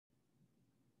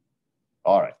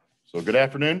All right, so good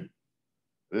afternoon.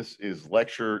 This is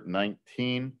lecture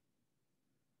 19,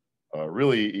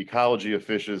 really ecology of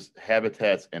fishes,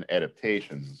 habitats, and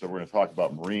adaptations. And so we're going to talk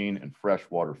about marine and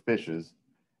freshwater fishes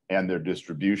and their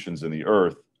distributions in the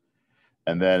earth.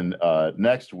 And then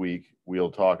next week,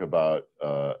 we'll talk about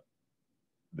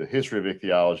the history of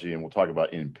ichthyology, and we'll talk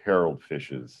about imperiled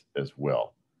fishes as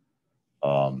well.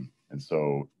 And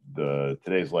so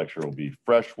today's lecture will be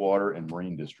freshwater and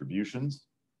marine distributions.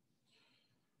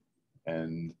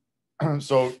 And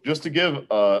so just to give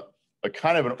a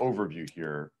kind of an overview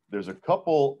here, there's a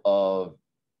couple of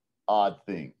odd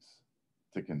things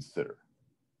to consider.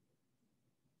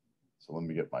 So let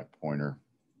me get my pointer.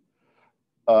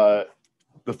 The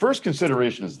first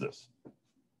consideration is this.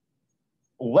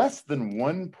 Less than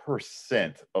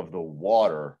 1% of the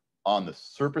water on the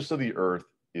surface of the earth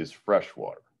is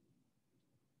freshwater,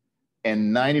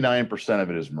 and 99%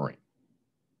 of it is marine.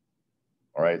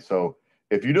 All right, so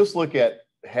if you just look at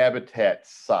habitat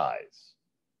size,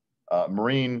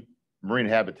 marine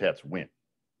habitats win.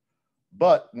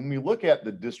 But when we look at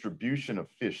the distribution of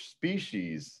fish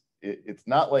species, it's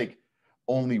not like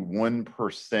only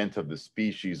 1% of the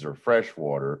species are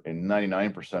freshwater and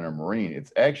 99% are marine.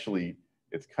 It's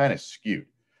kind of skewed.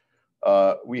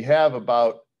 We have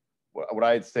about, what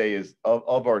I'd say is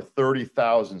of our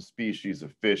 30,000 species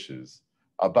of fishes,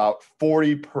 about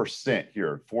 40%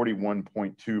 here,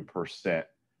 41.2%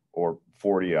 or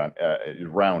 40 on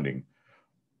rounding,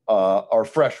 are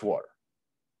freshwater.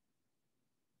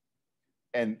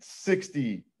 And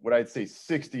 60%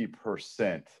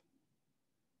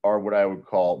 are what I would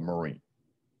call marine.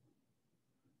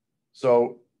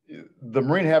 So the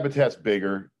marine habitat's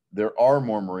bigger. There are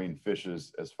more marine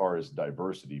fishes as far as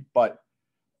diversity, but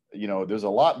there's a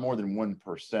lot more than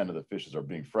 1% of the fishes are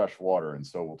being freshwater. And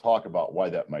so we'll talk about why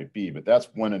that might be, but that's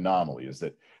one anomaly, is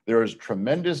that there is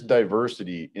tremendous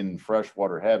diversity in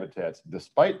freshwater habitats,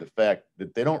 despite the fact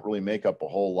that they don't really make up a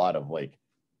whole lot of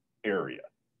area.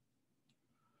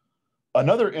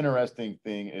 Another interesting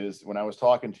thing is when I was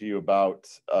talking to you about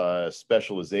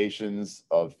specializations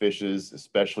of fishes,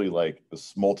 especially like the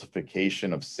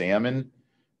smoltification of salmon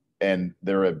and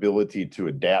their ability to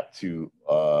adapt to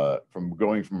from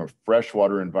going from a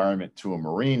freshwater environment to a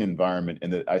marine environment,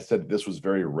 and that I said this was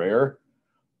very rare.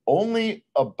 Only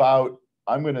about,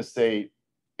 I'm going to say,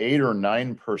 8 or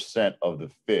 9% of the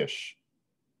fish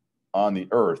on the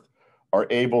earth are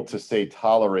able to, say,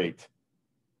 tolerate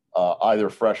either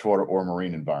freshwater or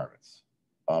marine environments.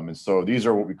 And so these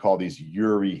are what we call these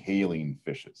euryhaline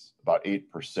fishes, about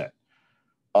 8%.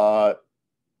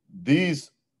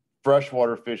 These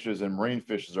freshwater fishes and marine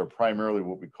fishes are primarily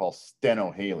what we call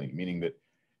stenohaline, meaning that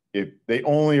if they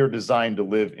only are designed to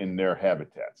live in their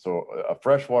habitat. So a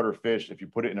freshwater fish, if you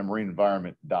put it in a marine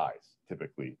environment, dies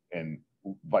typically, and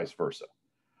vice versa,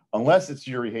 unless it's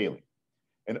euryhaline.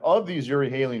 And of these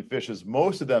euryhaline fishes,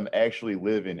 most of them actually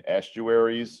live in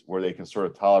estuaries where they can sort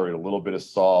of tolerate a little bit of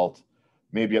salt,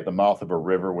 maybe at the mouth of a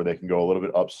river where they can go a little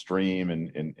bit upstream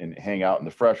and hang out in the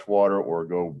freshwater, or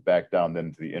go back down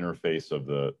then to the interface of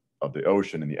the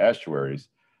ocean and the estuaries.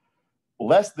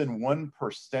 Less than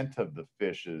 1% of the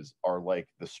fishes are like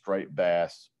the striped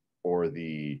bass or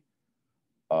the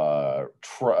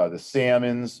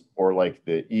salmons, or like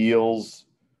the eels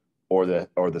or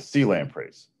the sea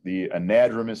lampreys. The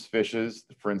anadromous fishes,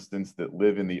 for instance, that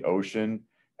live in the ocean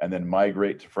and then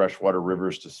migrate to freshwater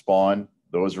rivers to spawn,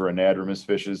 those are anadromous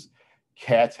fishes.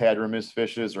 Catadromous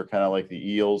fishes are kind of like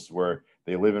the eels, where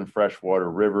they live in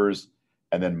freshwater rivers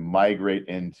and then migrate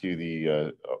into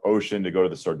the ocean to go to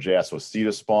the Sargasso Sea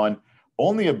to spawn.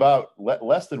 Only about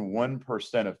less than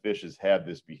 1% of fishes have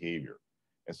this behavior.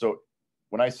 And so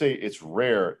when I say it's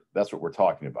rare, that's what we're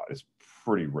talking about. It's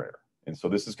pretty rare. And so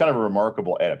this is kind of a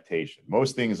remarkable adaptation.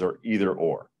 Most things are either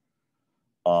or.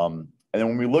 And then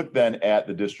when we look then at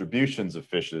the distributions of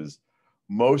fishes,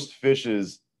 most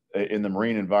fishes in the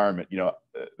marine environment,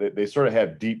 they sort of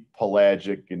have deep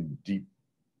pelagic and deep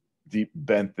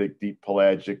benthic, deep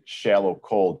pelagic, shallow,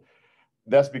 cold.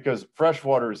 That's because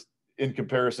freshwater is, in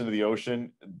comparison to the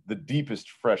ocean, the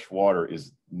deepest freshwater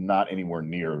is not anywhere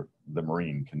near the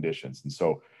marine conditions. And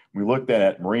so we looked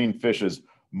at marine fishes.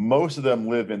 Most of them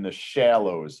live in the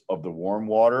shallows of the warm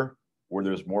water where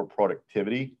there's more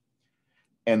productivity,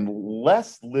 and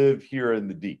less live here in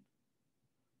the deep.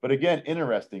 But again,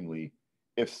 interestingly,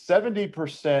 if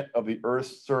 70% of the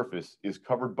Earth's surface is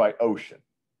covered by ocean,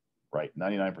 right,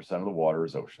 99% of the water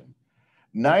is ocean,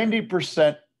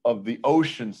 90% of the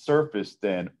ocean surface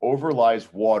then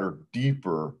overlies water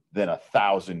deeper than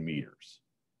 1,000 meters.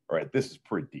 All right, this is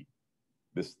pretty deep,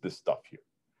 this stuff here.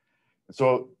 And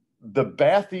so the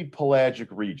bathypelagic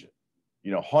region,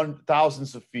 you know,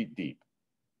 thousands of feet deep,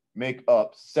 make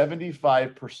up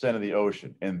 75% of the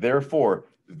ocean. And therefore,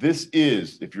 this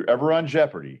is, if you're ever on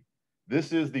Jeopardy,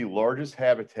 this is the largest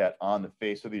habitat on the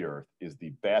face of the earth, is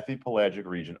the bathypelagic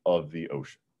region of the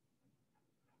ocean.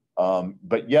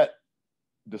 But yet,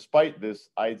 despite this,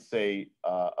 I'd say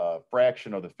a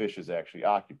fraction of the fishes actually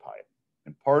occupy it.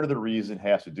 And part of the reason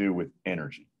has to do with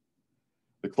energy.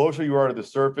 The closer you are to the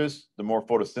surface, the more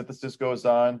photosynthesis goes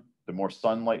on, the more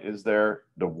sunlight is there,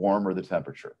 the warmer the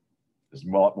temperature. There's a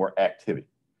lot more activity.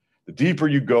 The deeper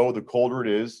you go, the colder it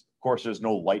is. Of course, there's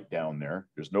no light down there.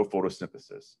 There's no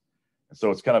photosynthesis. And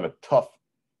so it's kind of a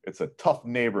tough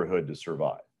neighborhood to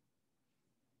survive.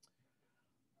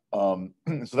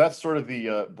 So that's sort of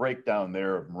the breakdown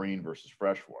there of marine versus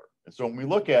freshwater. And so when we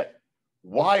look at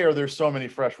why are there so many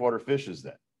freshwater fishes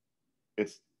then?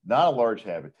 It's not a large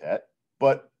habitat,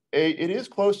 but it is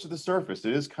close to the surface.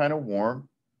 It is kind of warm.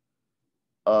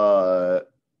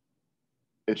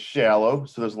 It's shallow,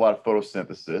 so there's a lot of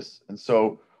photosynthesis. And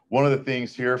so one of the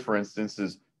things here, for instance,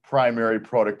 is primary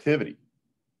productivity.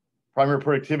 Primary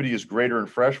productivity is greater in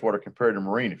freshwater compared to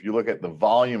marine. If you look at the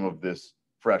volume of this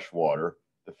freshwater,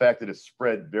 the fact that it's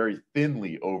spread very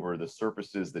thinly over the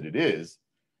surfaces that it is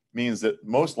means that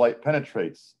most light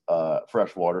penetrates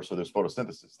freshwater, so there's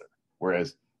photosynthesis there.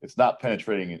 Whereas it's not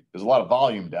penetrating, there's a lot of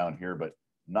volume down here, but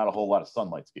not a whole lot of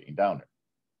sunlight's getting down there.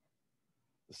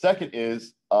 The second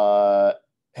is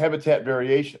habitat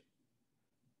variation.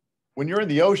 When you're in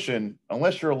the ocean,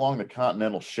 unless you're along the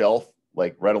continental shelf,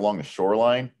 like right along the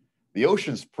shoreline, the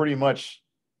ocean's pretty much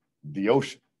the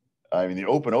ocean. I mean, the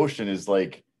open ocean is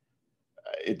like,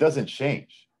 it doesn't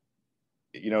change.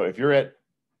 You know, if you're at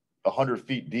 100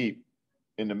 feet deep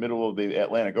in the middle of the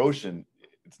Atlantic Ocean,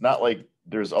 it's not like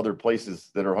there's other places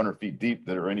that are 100 feet deep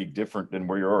that are any different than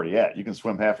where you're already at. You can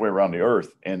swim halfway around the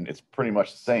earth and it's pretty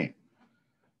much the same.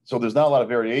 So there's not a lot of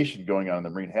variation going on in the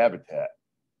marine habitat,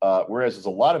 whereas there's a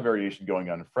lot of variation going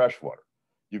on in freshwater.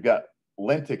 You've got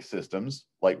lentic systems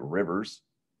like rivers,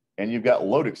 and you've got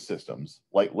lotic systems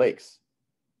like lakes.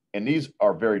 And these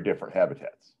are very different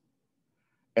habitats.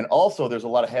 And also there's a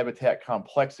lot of habitat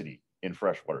complexity in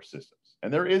freshwater systems.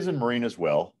 And there is in marine as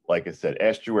well. Like I said,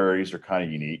 estuaries are kind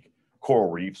of unique. Coral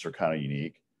reefs are kind of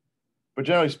unique. But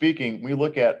generally speaking, we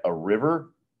look at a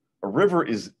river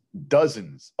is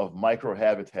dozens of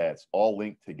microhabitats all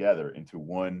linked together into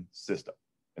one system.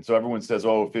 And so everyone says,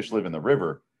 oh, fish live in the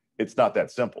river. It's not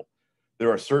that simple.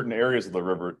 There are certain areas of the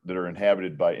river that are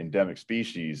inhabited by endemic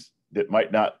species that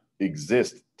might not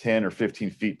exist 10 or 15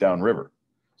 feet downriver.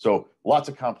 So lots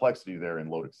of complexity there in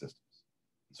lotic systems.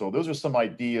 So those are some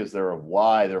ideas there of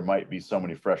why there might be so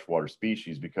many freshwater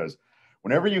species, because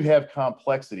whenever you have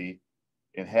complexity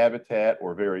in habitat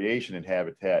or variation in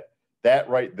habitat, that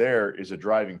right there is a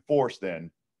driving force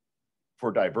then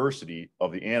for diversity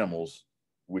of the animals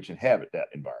which inhabit that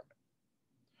environment.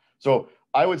 So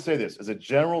I would say this as a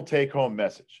general take-home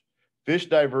message: fish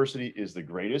diversity is the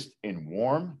greatest in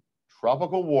warm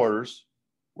tropical waters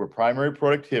where primary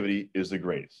productivity is the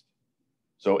greatest.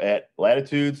 So at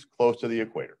latitudes close to the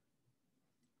equator.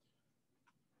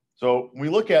 So when we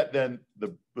look at then,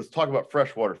 let's talk about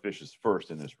freshwater fishes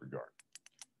first in this regard.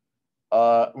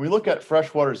 When we look at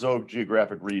freshwater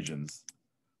zoogeographic regions,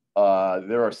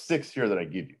 there are 6 here that I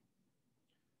give you.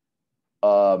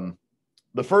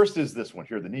 The first is this one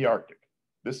here, the Nearctic.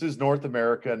 This is North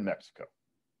America and Mexico.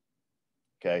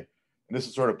 Okay, and this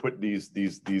is sort of put these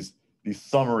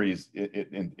summaries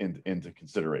into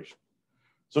consideration.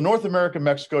 So North America and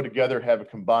Mexico together have a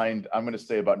combined, I'm going to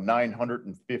say, about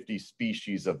 950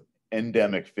 species of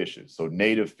endemic fishes, so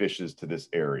native fishes to this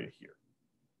area here.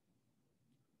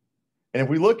 And if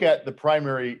we look at the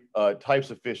primary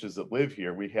types of fishes that live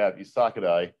here, we have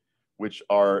Isacidae, which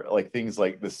are like things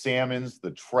like the salmons,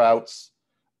 the trouts,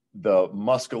 the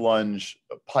muskellunge,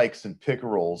 pikes and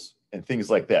pickerels, and things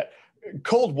like that.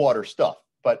 Cold water stuff,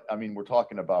 but I mean, we're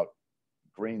talking about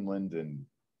Greenland and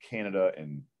Canada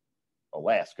and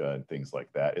Alaska and things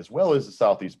like that, as well as the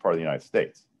southeast part of the United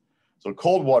States. So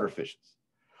cold water fishes.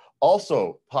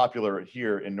 Also popular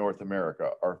here in North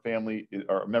America are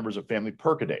members of family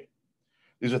Percidae.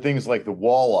 These are things like the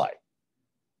walleye.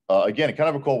 Again, kind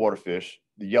of a cold water fish,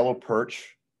 the yellow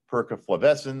perch, Perca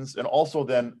flavescens, and also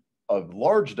then a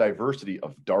large diversity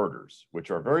of darters,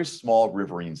 which are very small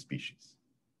riverine species.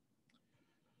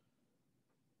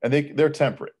 And they're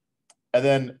temperate. And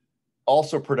then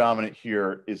also predominant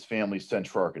here is family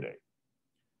Centrarchidae.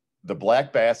 The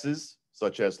black basses,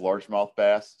 such as largemouth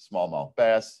bass, smallmouth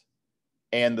bass,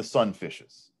 and the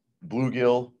sunfishes,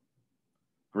 bluegill,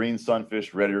 green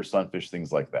sunfish, red ear sunfish,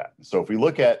 things like that. So if we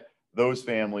look at those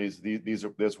families,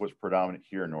 this was predominant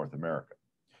here in North America.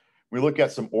 We look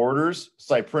at some orders: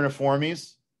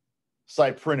 Cypriniformes,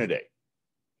 Cyprinidae,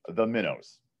 the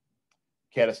minnows;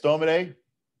 Catastomidae,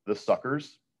 the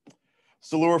suckers;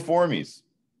 Siluriformes.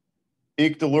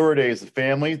 Ictaluridae is the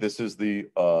family. This is the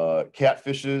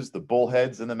catfishes, the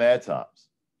bullheads, and the mad toms.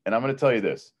 And I'm going to tell you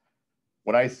this.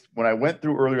 When I went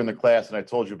through earlier in the class and I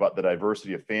told you about the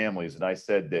diversity of families, and I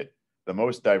said that the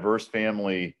most diverse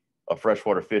family of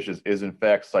freshwater fishes is in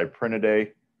fact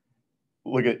Cyprinidae.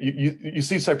 Look at you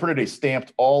see Cyprinidae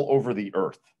stamped all over the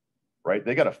earth, right?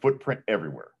 They got a footprint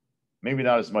everywhere. Maybe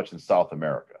not as much in South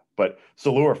America, but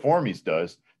Siluriformes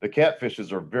does. The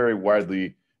catfishes are very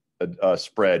widely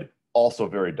spread, also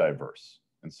very diverse.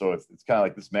 And so it's kind of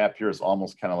like this map here is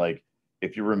almost kind of like,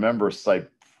 if you remember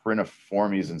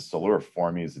Cypriniformes and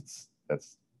Siluriformes,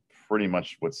 that's pretty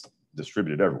much what's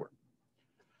distributed everywhere.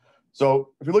 So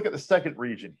if we look at the second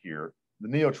region here, the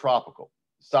neotropical,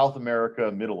 South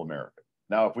America, Middle America.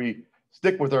 Now, if we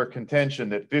stick with our contention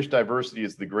that fish diversity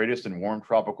is the greatest in warm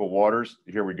tropical waters,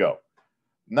 here we go.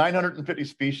 950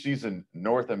 species in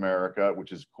North America,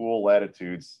 which is cool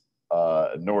latitudes,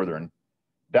 northern.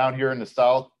 Down here in the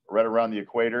south, right around the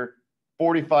equator,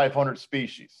 4,500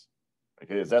 species.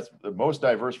 Okay, that's the most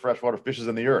diverse freshwater fishes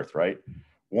in the earth, right?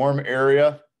 Warm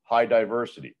area, high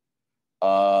diversity.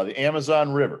 The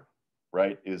Amazon River,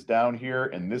 right, is down here,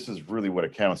 and this is really what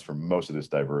accounts for most of this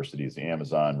diversity is the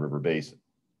Amazon River Basin.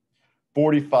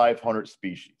 4,500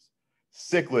 species.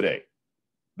 Cichlidae,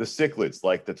 the cichlids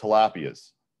like the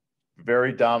tilapias,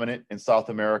 very dominant in South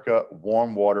America,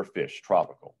 warm water fish,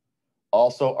 tropical.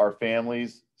 Also our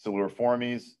families,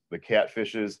 Siluriformes, the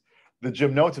catfishes, the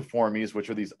Gymnotiformes, which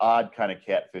are these odd kind of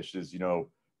catfishes, you know,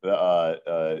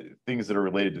 things that are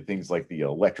related to things like the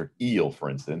electric eel, for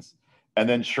instance, and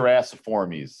then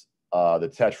Characiformes, the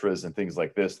tetras and things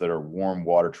like this that are warm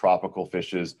water tropical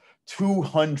fishes,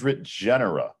 200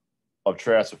 genera of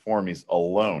Characiformes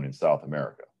alone in South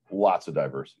America. Lots of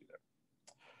diversity there.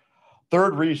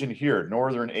 Third region here,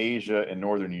 Northern Asia and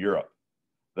Northern Europe,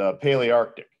 the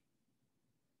Palearctic.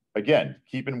 Again,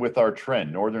 keeping with our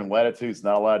trend, northern latitudes,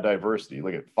 not a lot of diversity.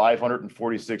 Look at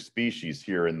 546 species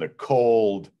here in the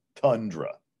cold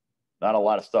tundra. Not a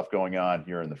lot of stuff going on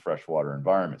here in the freshwater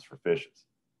environments for fishes.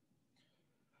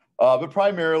 But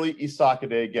primarily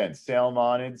Isacidae, again,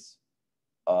 salmonids,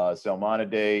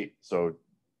 Salmonidae, so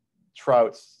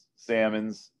trouts,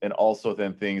 salmons, and also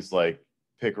then things like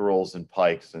pickerels and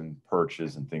pikes and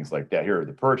perches and things like that. Here,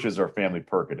 the perches are family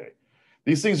Percidae.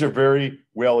 These things are very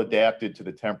well adapted to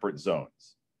the temperate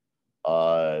zones.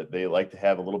 They like to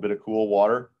have a little bit of cool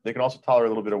water. They can also tolerate a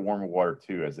little bit of warmer water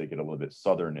too as they get a little bit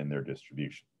southern in their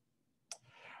distribution.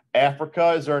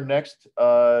 Africa is our next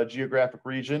geographic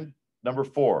region. Number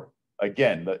 4,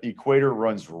 again, the equator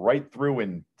runs right through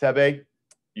in Tebe,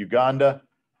 Uganda.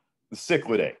 The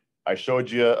cichlidae. I showed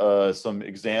you some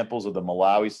examples of the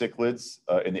Malawi cichlids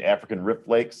in the African Rift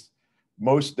Lakes.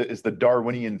 Most is the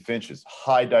Darwinian finches,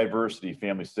 high diversity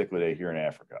family cichlidae here in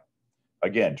Africa.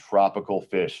 Again, tropical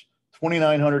fish,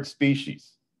 2,900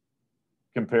 species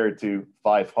compared to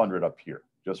 500 up here,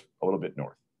 just a little bit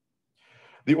north.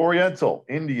 The Oriental,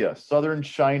 India, Southern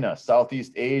China,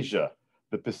 Southeast Asia,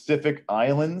 the Pacific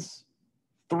Islands,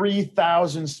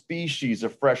 3,000 species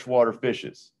of freshwater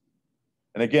fishes.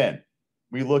 And again,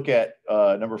 we look at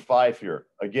number 5 here.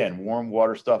 Again, warm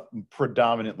water stuff,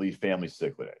 predominantly family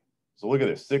cichlidae. So look at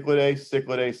this, cichlidae,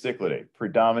 cichlidae, cichlidae,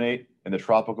 predominate in the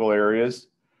tropical areas.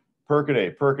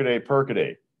 Percidae, Percidae,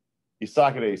 Percidae,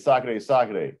 Isacidae, Isacidae,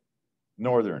 Isacidae,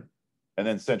 northern. And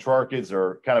then centrarchids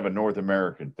are kind of a North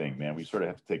American thing, man. We sort of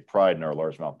have to take pride in our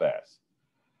largemouth bass.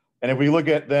 And if we look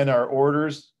at then our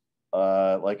orders,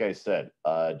 like I said,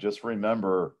 just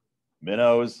remember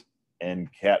minnows and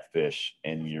catfish,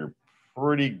 and you're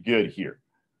pretty good here.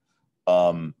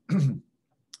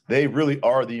 They really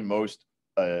are the most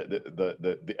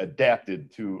the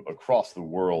adapted to across the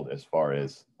world as far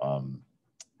as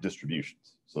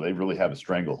distributions. So they really have a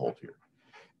stranglehold here.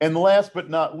 And last but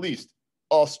not least,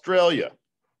 Australia.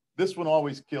 This one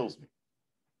always kills me.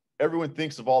 Everyone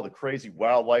thinks of all the crazy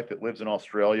wildlife that lives in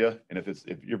Australia. And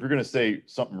if you're going to say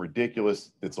something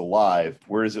ridiculous that's alive,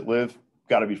 where does it live?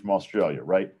 Got to be from Australia,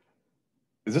 right?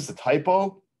 Is this a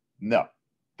typo? No.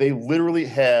 They literally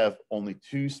have only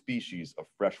 2 species of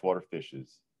freshwater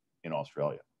fishes in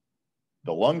Australia.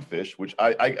 The lungfish, which the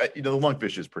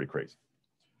lungfish is pretty crazy.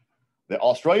 The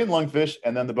Australian lungfish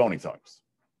and then the bony tongues.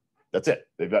 That's it.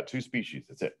 They've got 2 species.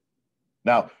 That's it.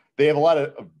 Now, they have a lot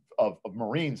of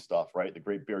marine stuff, right? The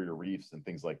Great Barrier Reefs and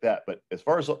things like that. But as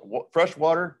far as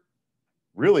freshwater,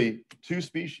 really 2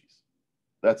 species.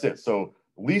 That's it. So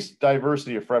least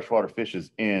diversity of freshwater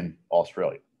fishes in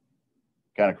Australia.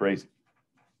 Kind of crazy.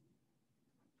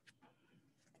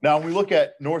 Now, when we look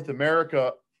at North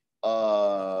America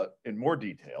in more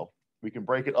detail, we can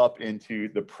break it up into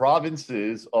the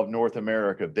provinces of North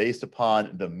America based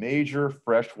upon the major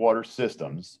freshwater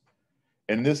systems.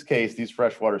 In this case, these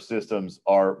freshwater systems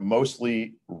are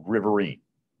mostly riverine.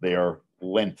 They are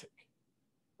lotic.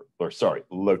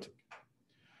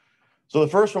 So the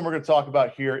first one we're going to talk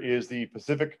about here is the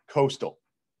Pacific Coastal.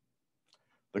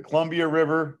 The Columbia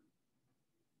River,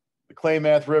 the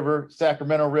Klamath River,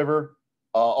 Sacramento River,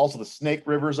 also the Snake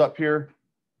Rivers up here.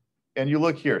 And you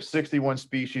look here, 61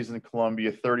 species in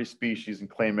Columbia, 30 species in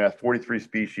Klamath, 43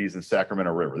 species in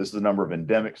Sacramento River. This is the number of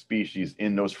endemic species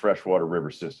in those freshwater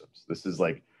river systems. This is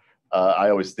like, I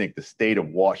always think the state of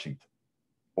Washington,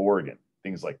 Oregon,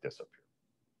 things like this up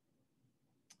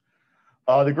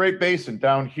here. The Great Basin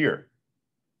down here,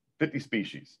 50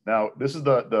 species. Now, this is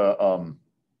the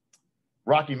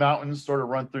Rocky Mountains sort of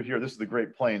run through here. This is the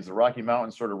Great Plains. The Rocky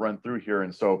Mountains sort of run through here.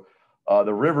 And so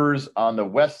the rivers on the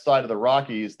west side of the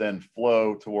Rockies then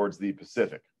flow towards the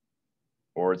Pacific,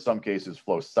 or in some cases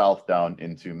flow south down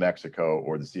into Mexico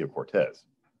or the Sea of Cortez.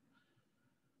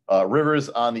 Rivers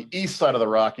on the east side of the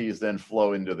Rockies then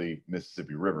flow into the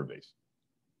Mississippi River Basin.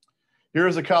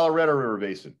 Here's the Colorado River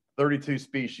Basin, 32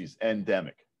 species,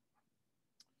 endemic.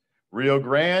 Rio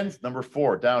Grande, number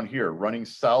 4, down here, running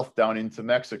south down into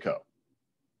Mexico.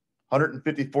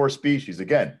 154 species.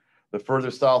 Again, the further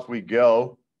south we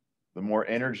go, the more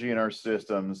energy in our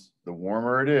systems, the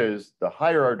warmer it is, the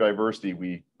higher our diversity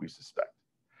we suspect.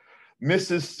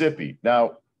 Mississippi.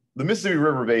 Now, the Mississippi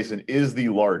River Basin is the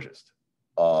largest.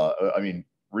 I mean,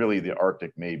 really the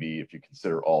Arctic maybe if you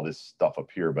consider all this stuff up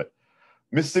here, but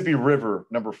Mississippi River,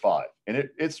 number 5. And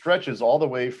it stretches all the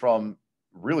way from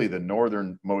really the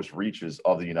northernmost reaches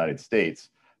of the United States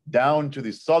down to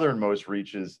the southernmost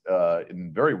reaches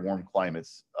in very warm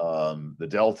climates, the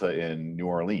Delta in New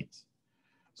Orleans.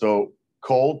 So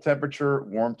cold temperature,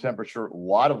 warm temperature, a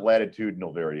lot of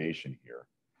latitudinal variation here.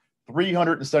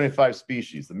 375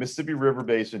 species. The Mississippi River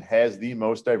Basin has the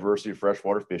most diversity of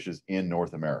freshwater fishes in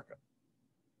North America.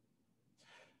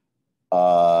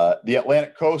 The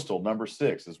Atlantic Coastal, number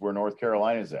 6, is where North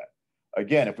Carolina is at.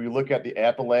 Again, if we look at the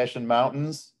Appalachian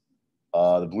Mountains,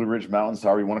 the Blue Ridge Mountains,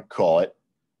 however you want to call it,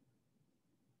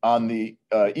 on the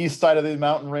east side of the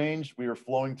mountain range, we are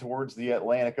flowing towards the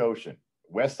Atlantic Ocean.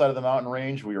 West side of the mountain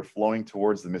range, we are flowing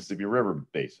towards the Mississippi River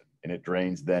Basin, and it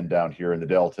drains then down here in the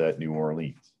Delta at New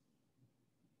Orleans.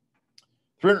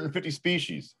 350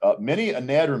 species, many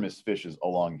anadromous fishes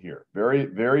along here. Very,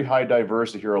 very high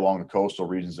diversity here along the coastal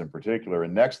regions in particular.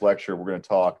 In next lecture, we're going to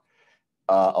talk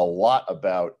a lot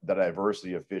about the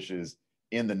diversity of fishes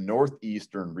in the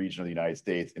northeastern region of the United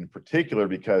States, in particular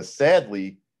because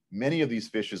sadly, many of these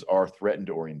fishes are threatened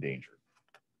or endangered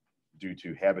due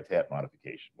to habitat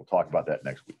modification. We'll talk about that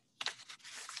next week.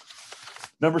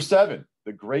 Number 7,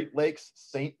 the Great Lakes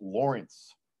St.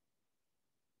 Lawrence.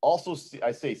 Also,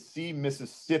 I say see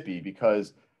Mississippi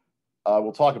because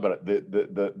we'll talk about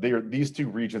it. These two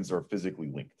regions are physically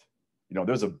linked. You know,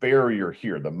 there's a barrier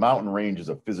here. The mountain range is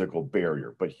a physical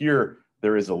barrier, but here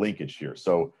there is a linkage here.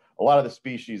 So a lot of the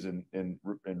species in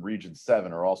region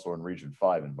 7 are also in region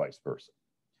 5 and vice versa.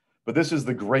 But this is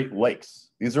the Great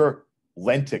Lakes. These are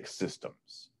lentic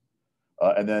systems.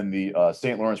 And then the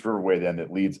St. Lawrence Riverway then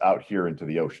that leads out here into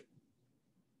the ocean.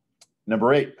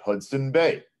 Number 8, Hudson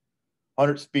Bay,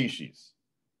 100 species.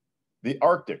 The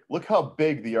Arctic, look how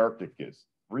big the Arctic is.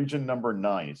 Region number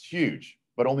 9, it's huge,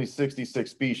 but only 66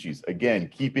 species. Again,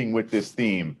 keeping with this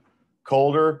theme,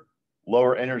 colder,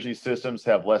 lower energy systems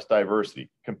have less diversity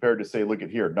compared to say, look at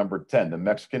here, number 10, the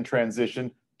Mexican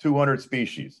transition, 200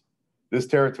 species. This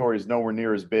territory is nowhere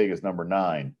near as big as number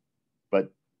 9,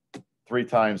 but 3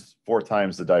 times, 4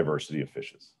 times the diversity of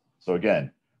fishes. So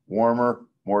again, warmer,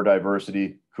 more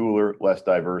diversity, cooler, less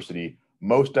diversity.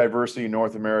 Most diversity in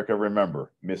North America,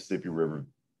 remember, Mississippi River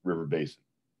Basin.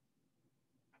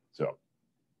 So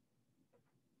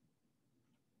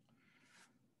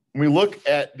when we look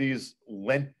at these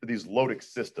lotic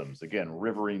systems, again,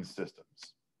 riverine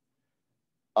systems.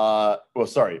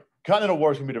 Continental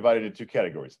waters can be divided into 2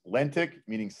 categories. Lentic,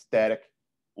 meaning static.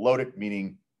 Lotic,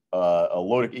 meaning a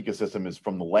lotic ecosystem is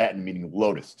from the Latin meaning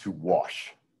lotus, to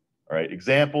wash. All right.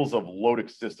 Examples of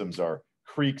lotic systems are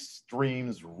creeks,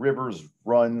 streams, rivers,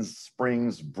 runs,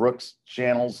 springs, brooks,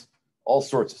 channels, all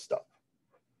sorts of stuff.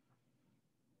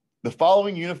 The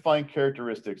following unifying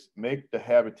characteristics make the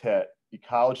habitat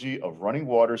ecology of running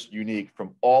waters unique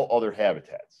from all other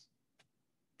habitats.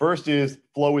 First is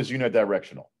flow is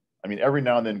unidirectional. I mean, every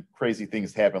now and then crazy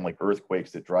things happen like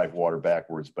earthquakes that drive water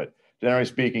backwards, but generally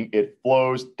speaking, it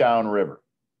flows downriver,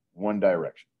 one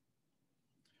direction.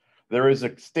 There is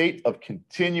a state of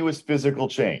continuous physical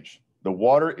change. The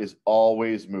water is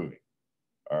always moving,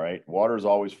 all right? Water is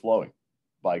always flowing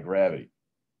by gravity.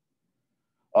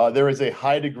 There is a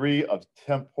high degree of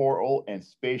temporal and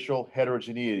spatial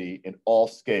heterogeneity in all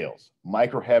scales,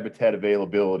 microhabitat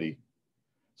availability.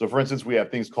 So for instance, we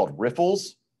have things called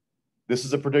riffles. This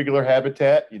is a particular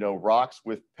habitat, you know, rocks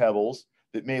with pebbles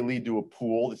that may lead to a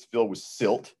pool that's filled with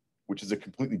silt, which is a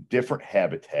completely different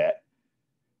habitat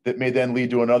that may then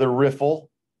lead to another riffle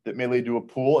that may lead to a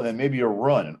pool, and then maybe a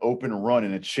run, an open run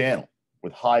in a channel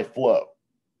with high flow.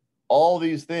 All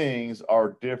these things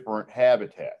are different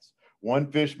habitats.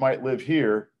 One fish might live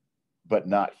here, but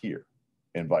not here,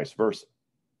 and vice versa.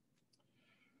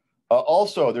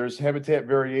 Also, there's habitat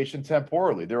variation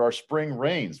temporally. There are spring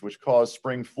rains, which cause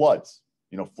spring floods,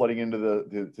 you know, flooding into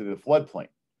the floodplain.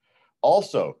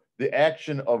 Also, the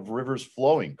action of rivers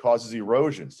flowing causes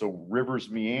erosion, so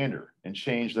rivers meander and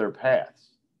change their paths.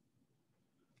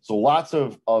 So lots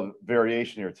of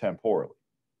variation here temporally.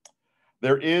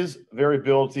 There is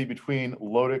variability between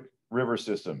lotic river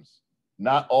systems.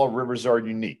 Not all rivers are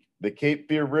unique. The Cape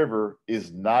Fear River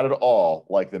is not at all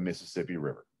like the Mississippi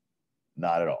River,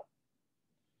 not at all.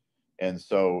 And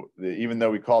so even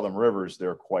though we call them rivers,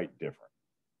 they're quite different.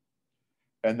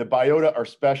 And the biota are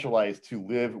specialized to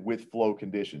live with flow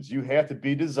conditions. You have to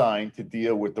be designed to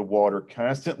deal with the water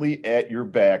constantly at your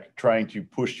back, trying to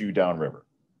push you downriver.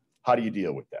 How do you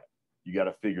deal with that? You got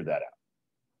to figure that out.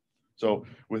 So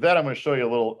with that, I'm going to show you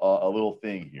a little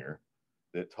thing here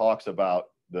that talks about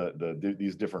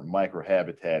these different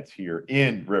microhabitats here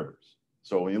in rivers.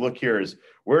 So when you look here is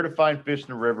where to find fish in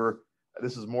the river.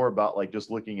 This is more about like just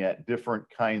looking at different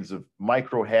kinds of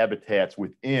microhabitats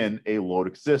within a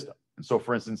lotic system. And so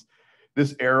for instance,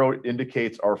 this arrow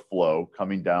indicates our flow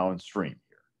coming downstream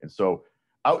here. And so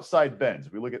outside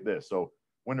bends, we look at this. So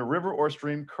when a river or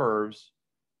stream curves,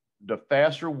 the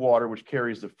faster water which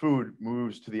carries the food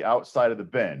moves to the outside of the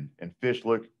bend, and fish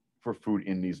look for food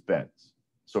in these bends.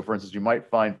 So for instance, you might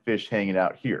find fish hanging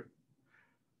out here,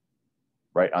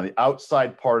 right, on the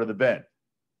outside part of the bend.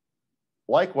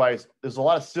 Likewise, there's a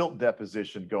lot of silt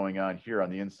deposition going on here on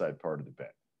the inside part of the bend,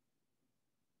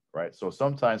 right? So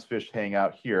sometimes fish hang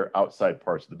out here outside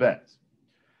parts of the bends.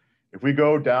 If we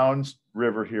go down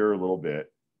river here a little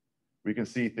bit, we can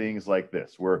see things like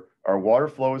this, where our water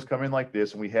flow is coming like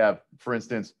this, and we have, for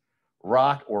instance,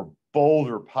 rock or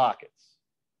boulder pockets.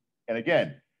 And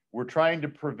again, we're trying to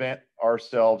prevent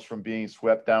ourselves from being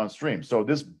swept downstream. So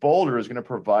this boulder is going to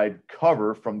provide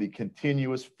cover from the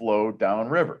continuous flow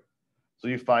downriver. So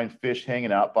you find fish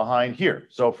hanging out behind here.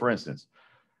 So for instance,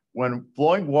 when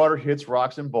flowing water hits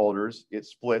rocks and boulders, it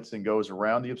splits and goes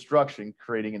around the obstruction,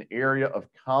 creating an area of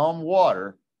calm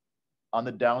water on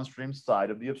the downstream side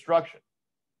of the obstruction.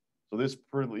 So this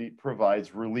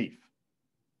provides relief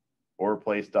or a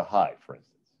place to hide, for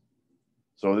instance.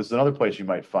 So this is another place you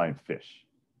might find fish,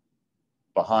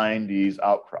 behind these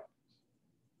outcrops.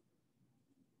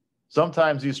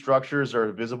 Sometimes these structures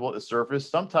are visible at the surface.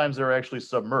 Sometimes they're actually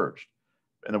submerged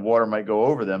and the water might go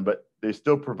over them, but they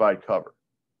still provide cover.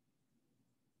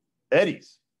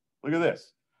 Eddies, look at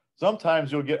this.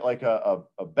 Sometimes you'll get like a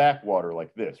backwater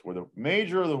like this, where the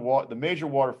major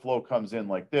water flow comes in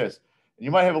like this, and you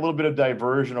might have a little bit of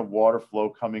diversion of water flow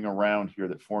coming around here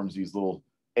that forms these little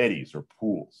eddies or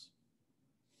pools.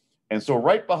 And so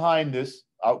right behind this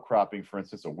outcropping, for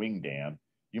instance, a wing dam,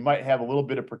 you might have a little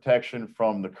bit of protection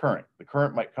from the current. The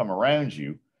current might come around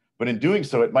you, but in doing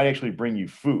so, it might actually bring you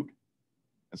food.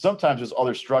 And sometimes there's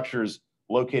other structures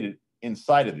located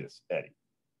inside of this eddy.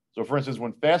 So for instance,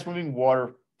 when fast-moving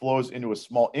water flows into a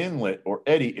small inlet or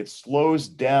eddy, it slows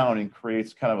down and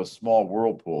creates kind of a small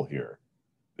whirlpool here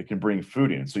that can bring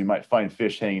food in. So you might find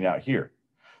fish hanging out here.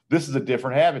 This is a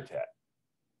different habitat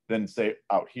than, say,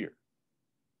 out here,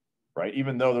 right?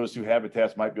 Even though those two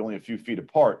habitats might be only a few feet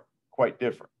apart, quite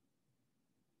different.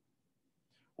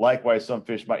 Likewise, some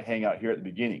fish might hang out here at the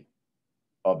beginning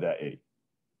of that eddy.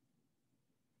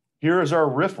 Here is our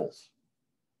riffles.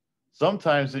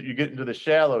 Sometimes that you get into the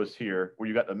shallows here, where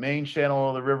you got the main channel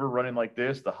of the river running like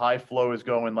this, the high flow is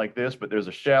going like this, but there's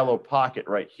a shallow pocket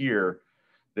right here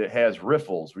that has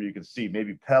riffles where you can see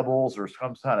maybe pebbles or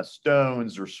some kind of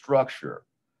stones or structure.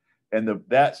 And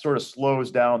that sort of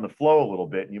slows down the flow a little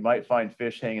bit, and you might find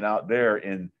fish hanging out there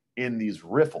in these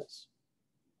riffles.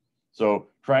 So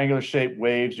triangular shaped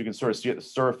waves you can sort of see at the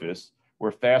surface,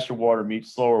 where faster water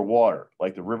meets slower water,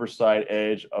 like the riverside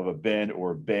edge of a bend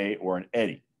or a bay or an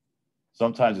eddy.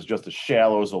 Sometimes it's just the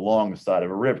shallows along the side of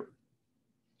a river.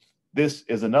 This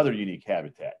is another unique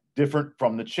habitat, different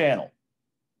from the channel.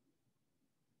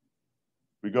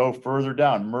 We go further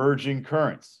down, merging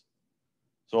currents.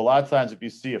 So a lot of times if you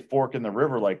see a fork in the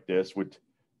river like this with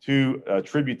two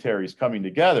tributaries coming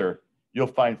together, you'll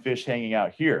find fish hanging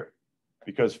out here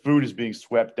because food is being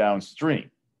swept downstream.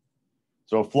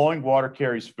 So flowing water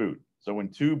carries food. So when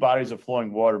two bodies of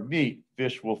flowing water meet,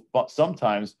 fish will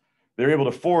sometimes, they're able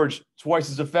to forage twice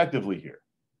as effectively here,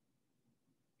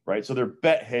 right? So they're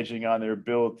bet hedging on their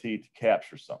ability to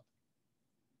capture something.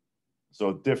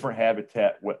 So different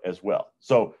habitat as well.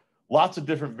 So lots of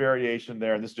different variation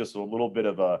there. And this is just a little bit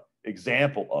of an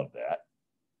example of that.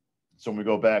 So when we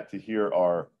go back to here,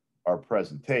 our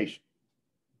presentation.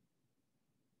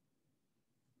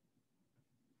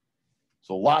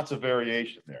 So lots of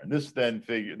variation there. And this then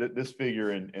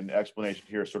figure and explanation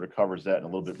here sort of covers that in a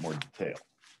little bit more detail.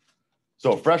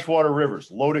 So freshwater rivers,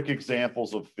 lotic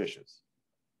examples of fishes.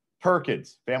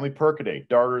 Perkids, family Perkidae,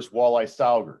 darters, walleye,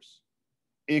 sougers.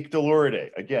 Ictaluridae,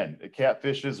 again, the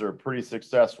catfishes are pretty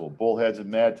successful. Bullheads and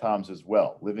mad toms as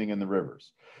well, living in the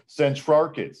rivers.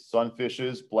 Centrarchids,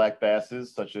 sunfishes, black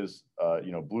basses, such as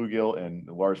bluegill and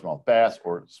largemouth bass,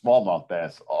 or smallmouth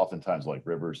bass, oftentimes like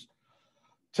rivers.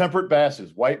 Temperate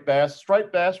basses, white bass,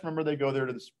 striped bass, remember they go there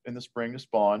in the spring to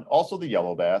spawn. Also the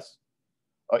yellow bass.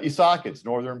 Isacids,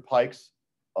 northern pikes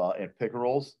and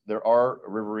pickerels. There are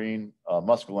riverine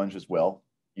muskellunge as well,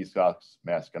 Esox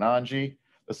masconangi.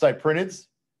 The cyprinids,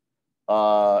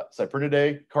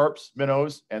 Cyprinidae, carps,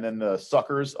 minnows, and then the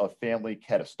suckers of family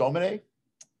Catastomidae.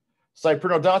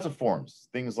 Cyprinodontiforms,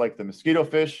 things like the mosquito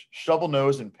fish, shovel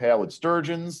nose, and pallid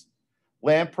sturgeons.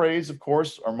 Lampreys, of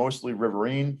course, are mostly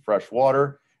riverine,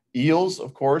 freshwater. Eels,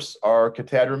 of course, are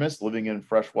catadromous, living in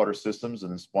freshwater systems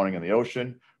and then spawning in the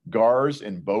ocean. Gars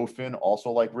and bowfin also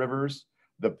like rivers.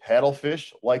 The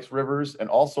paddlefish likes rivers, and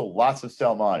also lots of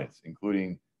salmonids,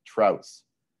 including trouts.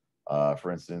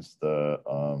 For instance, the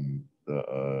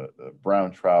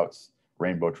brown trouts,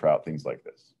 rainbow trout, things like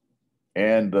this.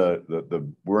 And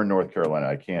we're in North Carolina.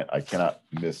 I cannot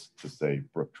miss to say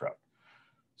brook trout.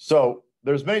 So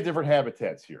there's many different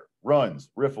habitats here: runs,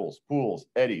 riffles, pools,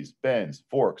 eddies, bends,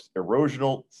 forks,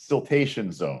 erosional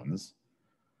siltation zones,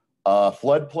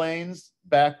 floodplains,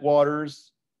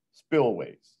 backwaters,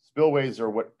 spillways. Spillways are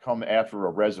what come after a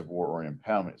reservoir or an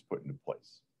impoundment is put into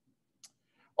place.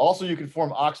 Also, you can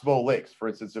form oxbow lakes. For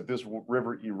instance, if this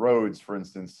river erodes, for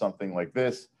instance, something like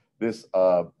this can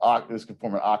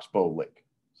form an oxbow lake.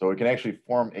 So it can actually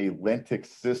form a lentic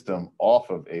system off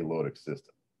of a lotic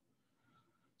system.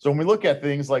 So when we look at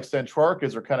things like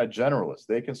centrarchids are kind of generalists.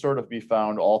 They can sort of be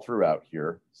found all throughout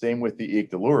here. Same with the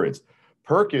ictalurids.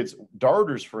 Perkids,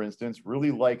 darters, for instance,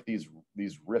 really like these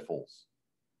riffles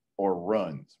or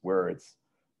runs where it's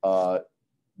no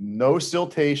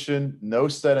siltation, no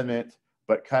sediment,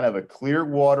 but kind of a clear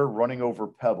water running over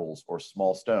pebbles or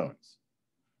small stones.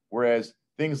 Whereas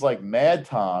things like mad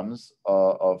toms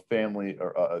of family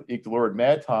or ictalurid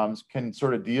mad toms can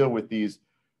sort of deal with these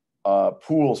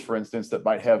pools, for instance, that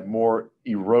might have more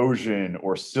erosion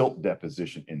or silt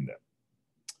deposition in them.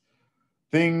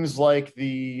 Things like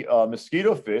the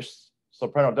mosquito fish,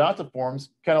 Cyprinodontiforms,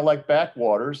 kind of like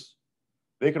backwaters.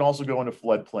 They can also go into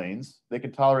floodplains. They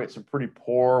can tolerate some pretty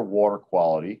poor water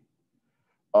quality.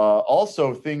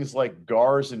 Also, things like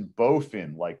gars and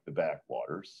bowfin, like the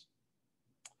backwaters.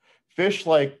 Fish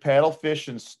like paddlefish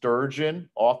and sturgeon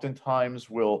oftentimes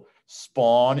will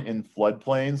spawn in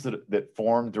floodplains that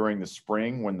form during the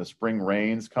spring when the spring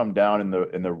rains come down and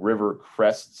the river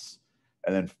crests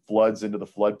and then floods into the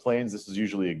floodplains. This is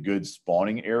usually a good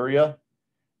spawning area.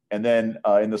 And then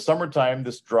in the summertime,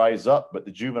 this dries up, but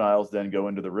the juveniles then go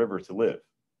into the river to live.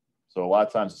 So a lot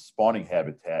of times the spawning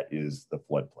habitat is the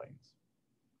floodplains.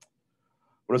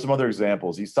 What are some other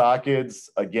examples? Isacids,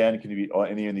 again, can be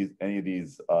any of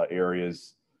these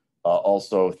areas.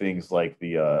 Also things like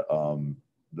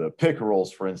the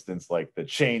pickerels, for instance, like the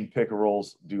chain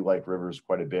pickerels do like rivers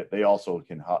quite a bit. They also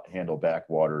can handle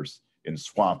backwaters in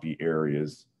swampy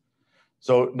areas.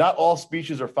 So not all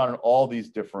species are found in all these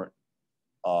different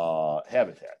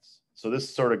habitats. So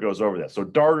this sort of goes over that. So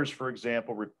darters, for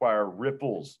example, require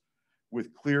riffles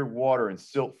with clear water and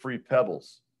silt-free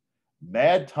pebbles.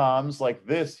 Mad toms like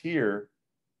this here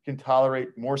can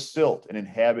tolerate more silt and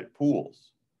inhabit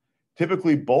pools.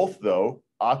 Typically both, though,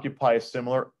 occupy a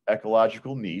similar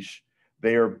ecological niche.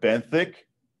 They are benthic,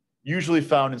 usually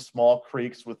found in small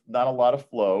creeks with not a lot of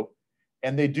flow,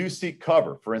 and they do seek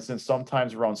cover, for instance,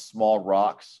 sometimes around small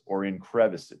rocks or in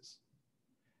crevices.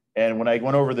 And when I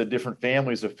went over the different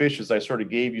families of fishes, I sort of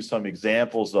gave you some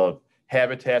examples of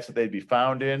habitats that they'd be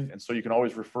found in. And so you can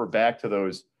always refer back to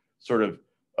those sort of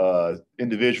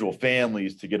individual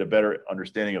families to get a better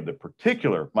understanding of the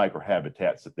particular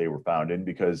microhabitats that they were found in,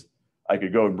 because I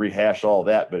could go and rehash all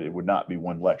that, but it would not be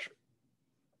one lecture.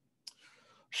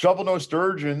 Shovel-nosed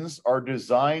sturgeons are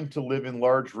designed to live in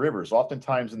large rivers,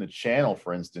 oftentimes in the channel,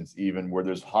 for instance, even where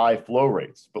there's high flow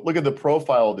rates. But look at the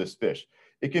profile of this fish.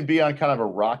 It can be on kind of a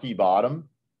rocky bottom,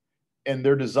 and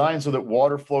they're designed so that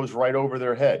water flows right over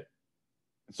their head.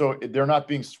 So they're not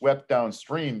being swept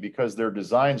downstream because they're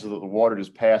designed so that the water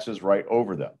just passes right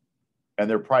over them. And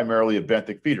they're primarily a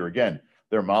benthic feeder. Again,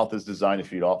 their mouth is designed to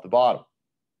feed off the bottom.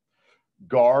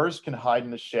 Gars can hide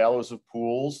in the shallows of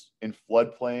pools, in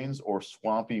floodplains, or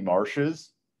swampy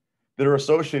marshes that are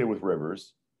associated with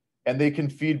rivers, and they can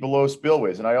feed below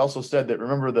spillways. And I also said that,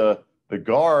 remember, the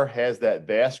gar has that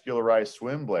vascularized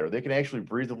swim bladder. They can actually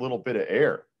breathe a little bit of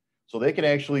air. So they can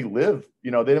actually live,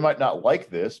 you know, they might not like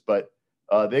this, but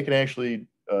they can actually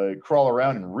crawl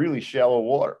around in really shallow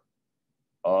water.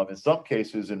 In some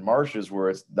cases, in marshes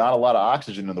where it's not a lot of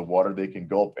oxygen in the water, they can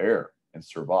gulp air and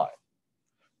survive.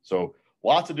 So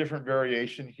lots of different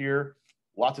variation here,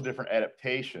 lots of different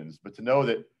adaptations, but to know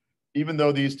that even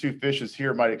though these two fishes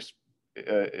here might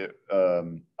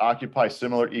occupy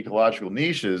similar ecological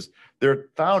niches, they're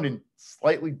found in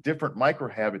slightly different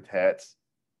microhabitats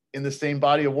in the same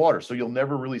body of water. So you'll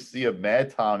never really see a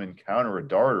mad tom encounter a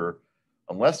darter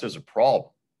unless there's a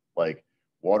problem, like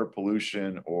water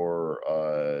pollution or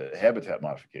habitat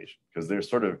modification, because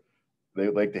they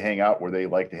like to hang out where they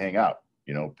like to hang out,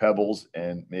 you know, pebbles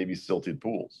and maybe silted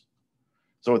pools.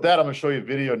 So with that, I'm going to show you a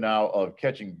video now of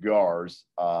catching gars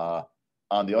on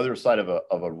the other side of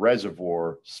a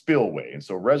reservoir spillway. And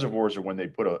so reservoirs are when they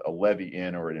put a levee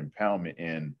in or an impoundment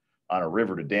in on a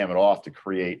river to dam it off to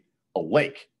create a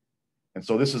lake. And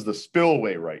so this is the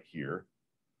spillway right here,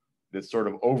 this sort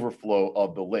of overflow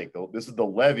of the lake. This is the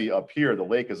levee up here, the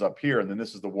lake is up here, and then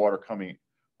this is the water coming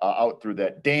out through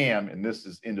that dam, and this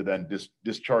is into then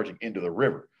discharging into the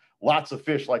river. Lots of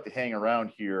fish like to hang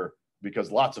around here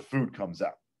because lots of food comes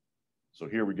out. So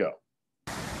here we go.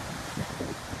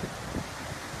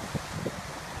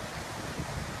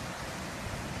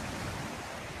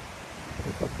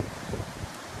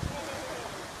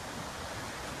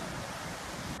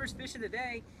 First fish of the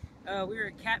day, we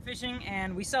were catfishing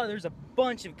and we saw there's a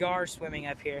bunch of gars swimming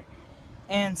up here.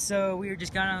 And so we were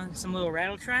just got on some little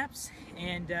rattle traps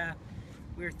and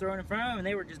we were throwing in front of them and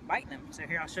they were just biting them. So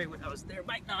here, I'll show you what I was there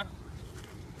biting on.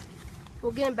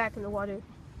 We'll get him back in the water.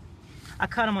 I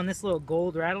caught him on this little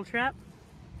gold rattle trap.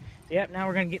 Yep, now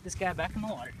we're gonna get this guy back in the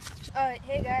water.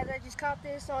 Hey guys, I just caught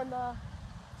this on the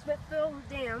Smithville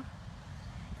Dam.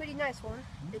 Pretty nice one,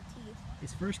 big teeth.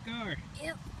 His first gar.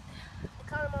 Yep. I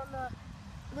caught him on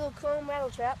the little chrome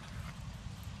rattle trap.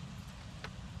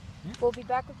 Yep. We'll be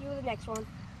back with you with the next one.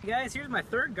 Hey guys, here's my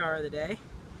third gar of the day.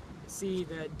 See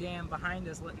the dam behind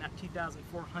us letting out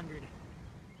 2,400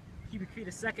 cubic feet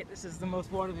a second. This is the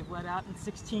most water we've let out in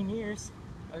 16 years.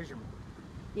 Oh, there's your mom.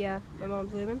 Yeah, my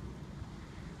mom's leaving.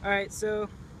 All right, so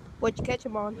what'd you catch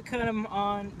him on? We caught him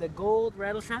on the gold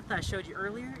rattle trap that I showed you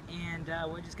earlier, and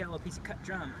we just got a little piece of cut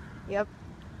drum. Yep.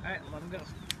 All right, let him go.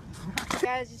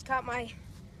 Guys, just caught my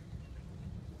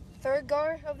third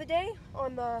gar of the day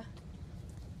on the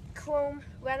chrome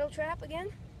rattle trap again.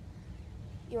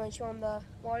 You want to show him the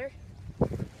water?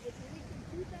 It's releasing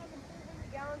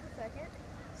 2,400 gallons a second.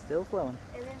 Still flowing.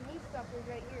 And then these suckers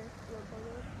right here.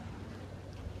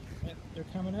 Yep, they're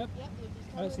coming up. Yep, they're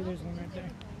just coming oh, see, up. there's one right there.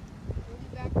 We'll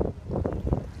be back.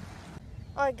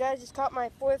 Alright guys, just caught my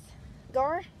fourth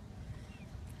gar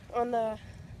on the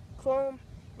chrome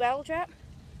rattle trap.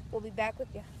 We'll be back with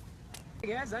you. Hey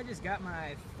guys, I just got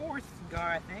my fourth gar,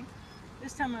 I think.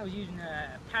 This time I was using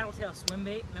a paddle tail swim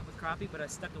bait meant with crappie, but I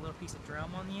stuck a little piece of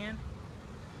drum on the end.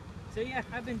 So yeah,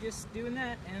 I've been just doing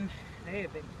that and they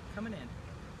have been coming in.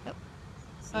 Yep.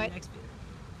 See you next video.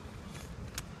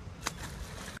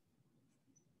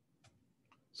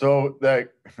 So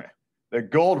the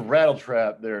gold rattle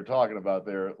trap they're talking about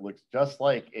there looks just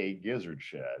like a gizzard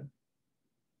shad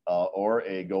or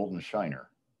a golden shiner,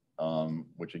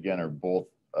 which again are both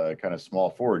kind of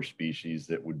small forage species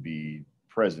that would be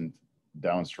present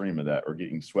downstream of that or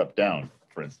getting swept down,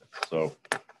 for instance. So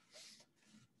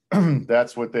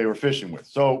that's what they were fishing with.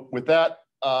 So with that,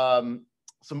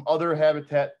 some other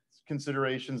habitat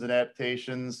considerations and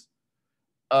adaptations.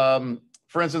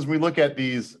 For instance, we look at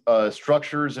these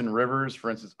structures in rivers, for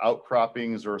instance,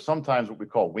 outcroppings, or sometimes what we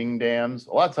call wing dams.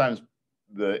 A lot of times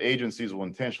the agencies will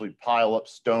intentionally pile up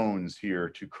stones here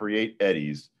to create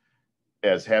eddies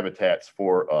as habitats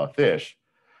for fish.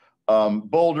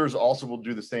 Boulders also will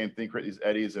do the same thing, create these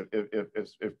eddies.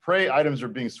 If prey items are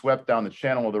being swept down the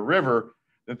channel of the river,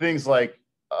 then things like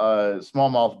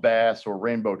smallmouth bass or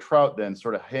rainbow trout then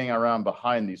sort of hang around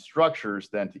behind these structures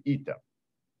then to eat them.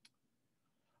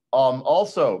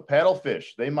 Also,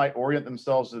 paddlefish, they might orient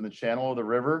themselves in the channel of the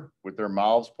river with their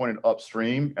mouths pointed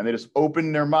upstream, and they just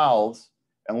open their mouths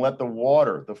and let the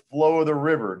water, the flow of the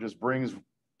river, just brings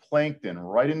plankton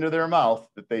right into their mouth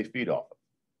that they feed off of.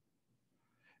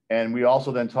 And we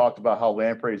also then talked about how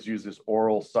lampreys use this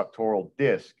oral suctoral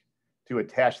disc to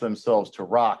attach themselves to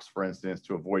rocks, for instance,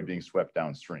 to avoid being swept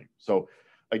downstream. So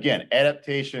again,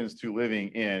 adaptations to living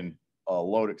in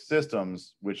lotic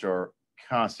systems, which are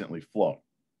constantly flowing.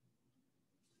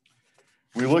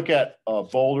 We look at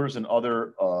boulders and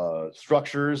other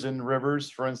structures in rivers.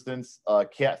 For instance,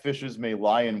 catfishes may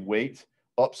lie in wait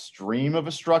upstream of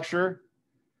a structure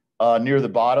near the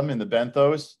bottom in the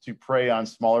benthos to prey on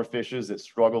smaller fishes that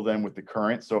struggle then with the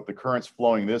current. So if the current's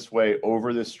flowing this way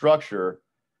over this structure,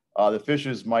 the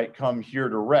fishes might come here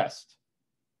to rest.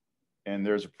 And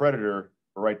there's a predator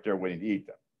right there waiting to eat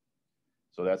them.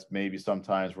 So that's maybe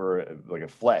sometimes where like a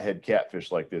flathead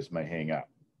catfish like this may hang out.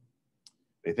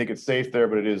 They think it's safe there,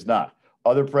 but it is not.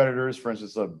 Other predators, for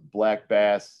instance, a black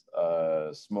bass,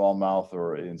 smallmouth,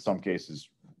 or in some cases,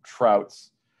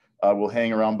 trouts, will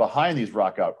hang around behind these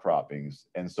rock outcroppings.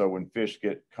 And so when fish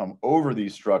come over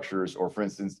these structures, or for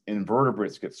instance,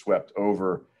 invertebrates get swept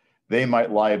over, they might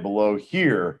lie below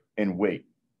here and wait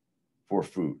for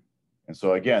food. And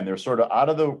so again, they're sort of out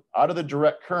of the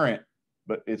direct current,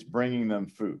 but it's bringing them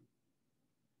food.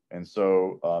 And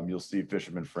so you'll see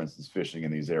fishermen, for instance, fishing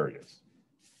in these areas.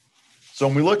 So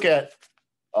when we look at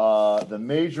the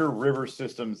major river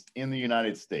systems in the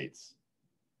United States,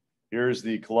 here's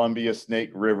the Columbia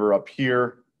Snake River up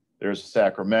here. There's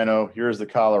Sacramento. Here's the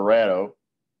Colorado.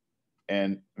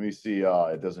 And let me see,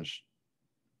 it doesn't,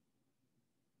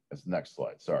 that's the next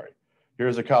slide, sorry.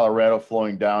 Here's the Colorado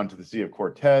flowing down to the Sea of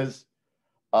Cortez.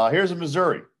 Here's the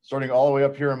Missouri, starting all the way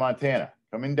up here in Montana,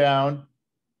 coming down,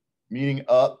 meeting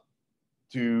up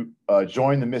to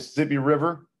join the Mississippi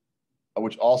River,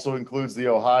 which also includes the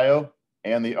Ohio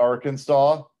and the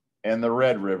Arkansas and the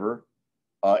Red River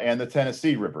and the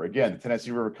Tennessee River. Again, the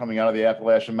Tennessee River coming out of the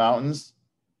Appalachian Mountains.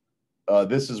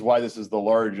 This is why this is the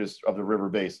largest of the river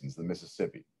basins, the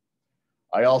Mississippi.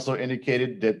 I also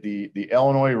indicated that the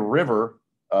Illinois River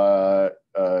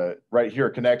right here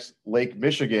connects Lake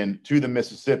Michigan to the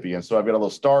Mississippi. And so I've got a little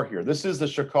star here. This is the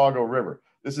Chicago River.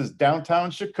 This is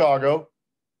downtown Chicago.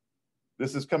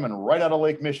 This is coming right out of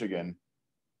Lake Michigan.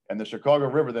 And the Chicago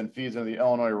River then feeds into the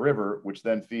Illinois River, which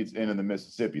then feeds into the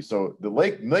Mississippi. So the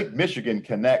Lake Michigan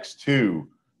connects to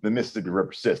the Mississippi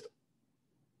River system,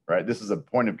 right? This is a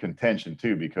point of contention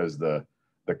too, because the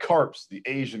carps, the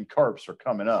Asian carps are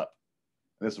coming up.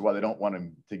 And this is why they don't want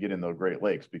them to get in the Great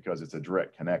Lakes, because it's a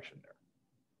direct connection there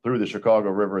through the Chicago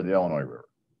River and the Illinois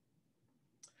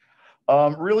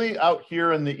River. Really out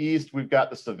here in the east, we've got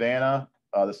the Savannah,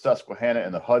 the Susquehanna,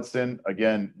 and the Hudson.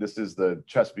 Again, this is the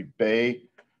Chesapeake Bay.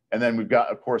 And then we've got,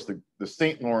 of course, the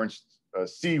St. Lawrence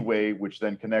Seaway, which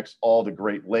then connects all the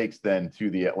Great Lakes then to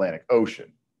the Atlantic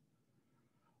Ocean.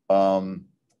 And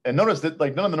notice that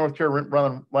like none of the North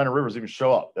Carolina rivers even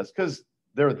show up. That's because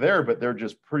they're there, but they're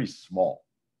just pretty small.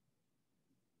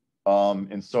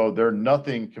 And so they're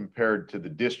nothing compared to the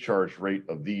discharge rate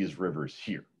of these rivers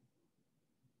here.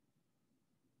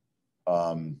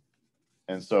 And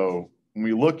so when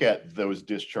we look at those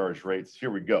discharge rates,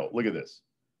 here we go. Look at this.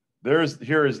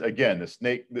 Here is again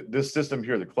this system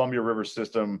here, the Columbia River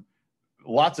system,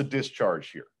 lots of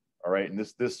discharge here. All right, and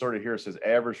this sort of here says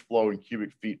average flow in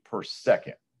cubic feet per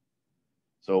second.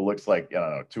 So it looks like, I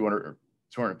don't know,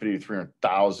 250 to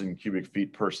 300,000 cubic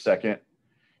feet per second.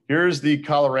 Here's the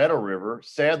Colorado River.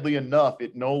 Sadly enough,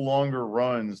 it no longer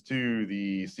runs to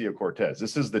the Sea of Cortez.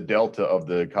 This is the delta of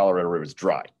the Colorado River. It's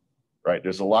dry, right?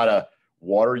 There's a lot of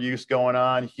water use going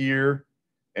on here.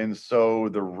 And so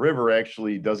the river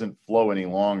actually doesn't flow any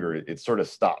longer. It sort of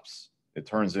stops. It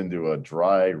turns into a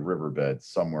dry riverbed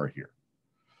somewhere here.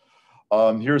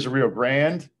 Here's the Rio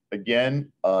Grande,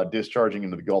 again, discharging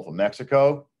into the Gulf of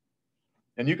Mexico.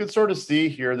 And you can sort of see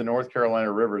here the North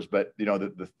Carolina rivers, but you know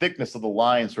the thickness of the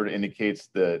line sort of indicates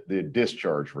the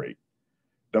discharge rate.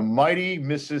 The mighty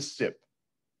Mississippi,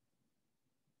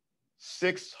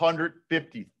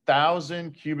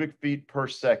 650,000 cubic feet per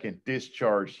second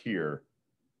discharge here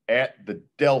at the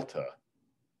Delta,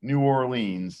 New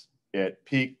Orleans, at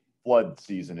peak flood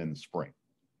season in the spring.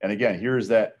 And again, here's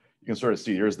that, you can sort of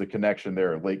see, here's the connection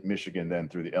there, Lake Michigan then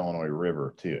through the Illinois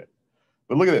River to it.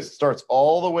 But look at this, it starts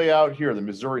all the way out here. The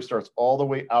Missouri starts all the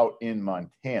way out in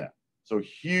Montana. So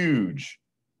huge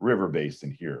river basin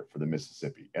here for the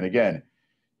Mississippi. And again,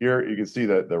 here you can see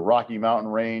the Rocky Mountain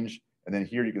Range, and then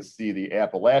here you can see the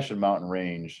Appalachian Mountain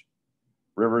Range.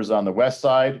 Rivers on the west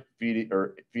side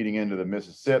feeding into the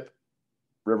Mississippi,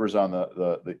 rivers on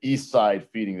the east side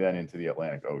feeding then into the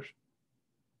Atlantic Ocean.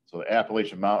 So the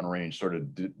Appalachian Mountain Range sort of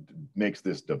makes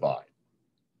this divide.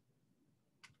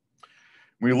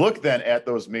 We look then at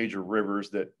those major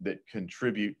rivers that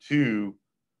contribute to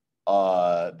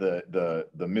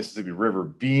the Mississippi River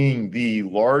being the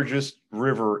largest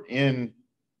river in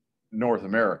North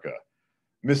America.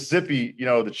 Mississippi, you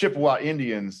know, the Chippewa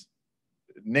Indians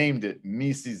named it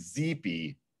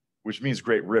Mississippi, which means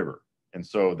great river. And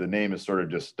so the name is sort of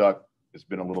just stuck. It's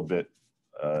been a little bit,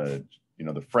 you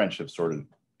know, the French have sort of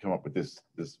come up with this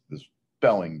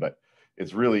spelling, but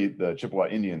it's really the Chippewa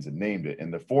Indians that named it.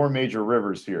 And the four major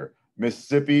rivers here,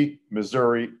 Mississippi,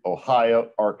 Missouri, Ohio,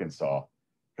 Arkansas,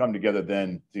 come together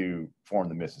then to form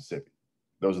the Mississippi.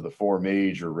 Those are the four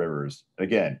major rivers.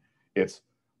 Again, it's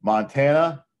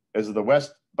Montana is the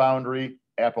west boundary,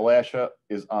 Appalachia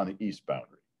is on the east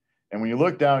boundary. And when you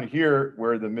look down here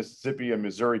where the Mississippi and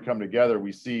Missouri come together,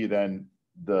 we see then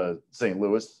the St.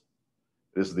 Louis.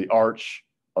 This is the arch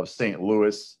of St.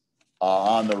 Louis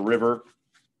on the river.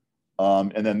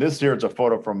 And then this here is a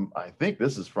photo from, I think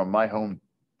this is from my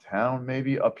hometown,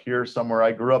 maybe up here somewhere.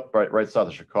 I grew up right south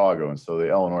of Chicago, and so the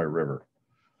Illinois River.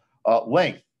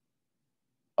 Length,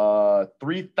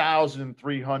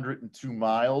 3,302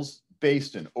 miles,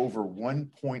 basin over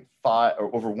 1.5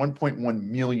 or over 1.1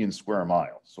 million square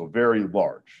miles, so very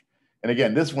large. And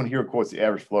again, this one here quotes the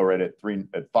average flow rate at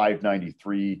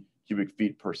 593 cubic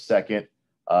feet per second.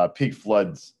 Peak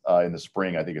floods in the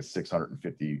spring, I think it's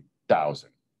 650,000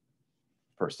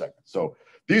 per second. So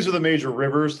these are the major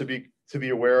rivers to be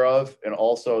aware of, and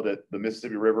also that the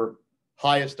Mississippi River,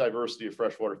 highest diversity of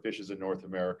freshwater fishes in North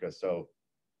America. So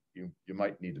you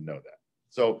might need to know that.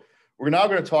 So we're now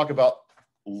going to talk about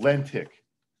lentic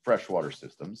freshwater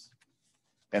systems,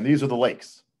 and these are the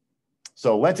lakes.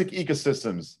 So lentic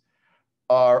ecosystems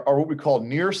are what we call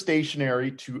near stationary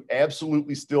to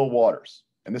absolutely still waters.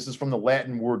 And this is from the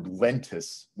Latin word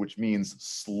lentis, which means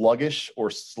sluggish or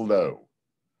slow.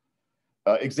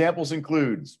 Examples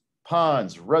include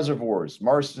ponds, reservoirs,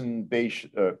 basin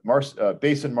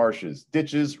marshes,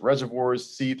 ditches,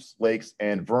 reservoirs, seeps, lakes,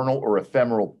 and vernal or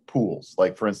ephemeral pools,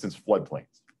 like for instance,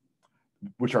 floodplains,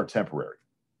 which are temporary.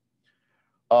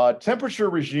 Temperature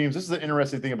regimes, this is an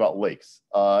interesting thing about lakes.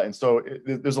 And so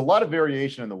there's a lot of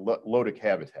variation in the lotic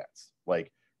habitats,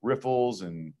 like riffles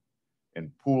and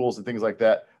pools and things like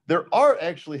that. There are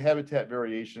actually habitat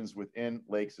variations within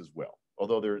lakes as well,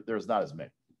 although there's not as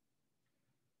many.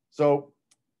 So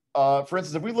for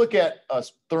instance, if we look at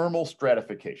thermal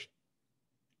stratification,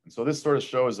 and so this sort of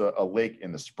shows a lake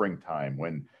in the springtime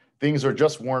when things are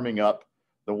just warming up.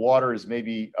 The water is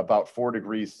maybe about 4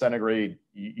 degrees centigrade,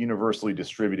 universally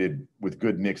distributed with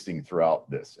good mixing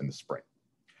throughout this in the spring.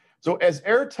 So as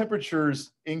air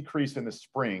temperatures increase in the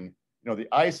spring, you know, the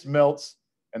ice melts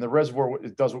and the reservoir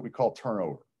does what we call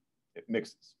turnover. It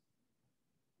mixes.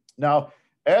 Now,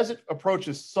 as it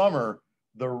approaches summer,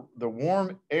 the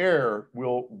warm air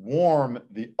will warm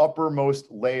the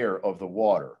uppermost layer of the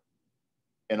water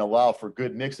and allow for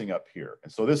good mixing up here.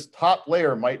 And so this top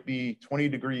layer might be 20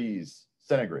 degrees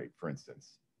centigrade, for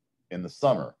instance, in the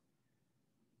summer.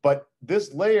 But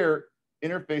this layer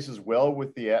interfaces well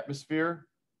with the atmosphere,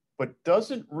 but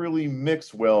doesn't really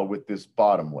mix well with this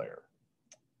bottom layer.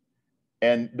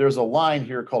 And there's a line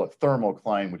here called a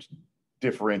thermocline, which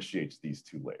differentiates these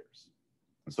two layers.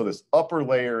 And so this upper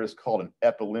layer is called an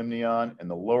epilimnion, and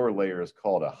the lower layer is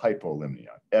called a hypolimnion.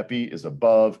 Epi is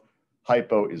above,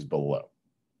 hypo is below.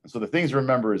 And so the things to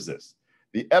remember is this.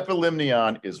 The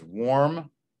epilimnion is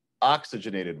warm,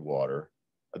 oxygenated water.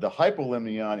 The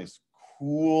hypolimnion is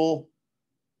cool,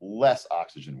 less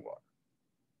oxygen water.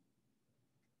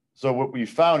 So what we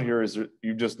found here is that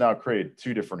you've just now created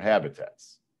two different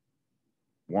habitats,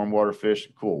 warm water fish,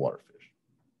 cool water fish.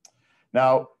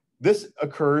 Now, this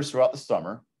occurs throughout the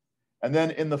summer. And then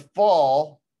in the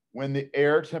fall, when the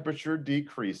air temperature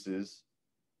decreases,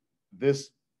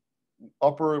 this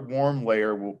upper warm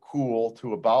layer will cool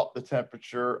to about the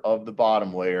temperature of the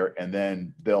bottom layer, and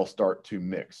then they'll start to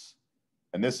mix.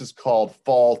 And this is called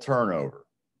fall turnover.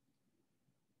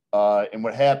 And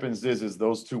what happens is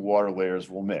those two water layers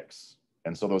will mix.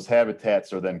 And so those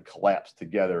habitats are then collapsed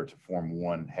together to form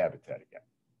one habitat again.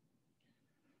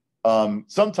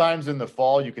 Sometimes in the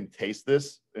fall, you can taste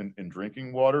this in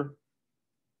drinking water.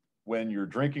 When your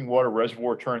drinking water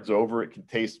reservoir turns over, it can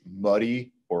taste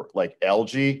muddy or like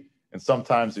algae. And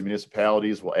sometimes the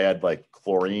municipalities will add like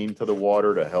chlorine to the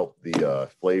water to help the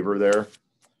flavor there.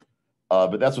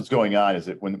 But that's what's going on, is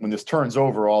that when this turns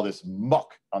over, all this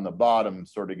muck on the bottom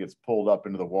sort of gets pulled up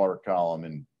into the water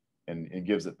column and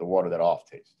gives it the water that off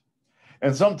taste.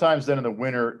 And sometimes then in the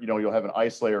winter, you know, you'll have an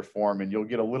ice layer form and you'll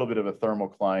get a little bit of a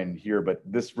thermocline here, but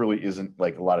this really isn't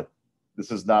like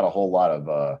this is not a whole lot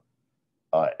of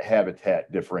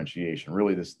habitat differentiation.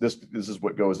 Really, this is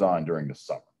what goes on during the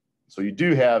summer. So you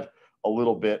do have a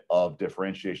little bit of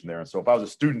differentiation there. And so if I was a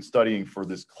student studying for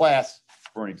this class,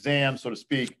 for an exam, so to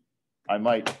speak, I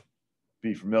might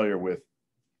be familiar with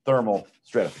thermal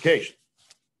stratification.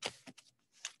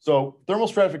 So thermal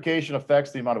stratification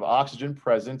affects the amount of oxygen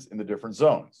present in the different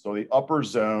zones. So the upper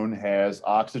zone has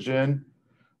oxygen,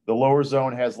 the lower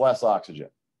zone has less oxygen.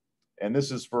 And this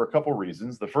is for a couple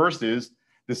reasons. The first is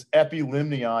this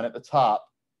epilimnion at the top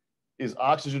is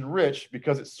oxygen rich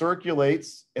because it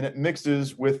circulates and it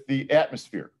mixes with the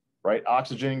atmosphere, right?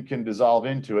 Oxygen can dissolve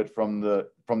into it from the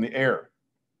air.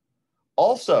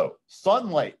 Also,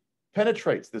 sunlight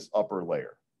penetrates this upper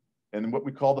layer in what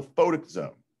we call the photic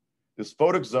zone. This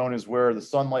photic zone is where the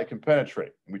sunlight can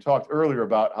penetrate. And we talked earlier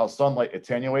about how sunlight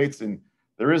attenuates, and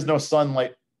there is no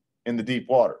sunlight in the deep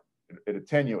water. It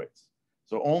attenuates.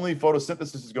 So only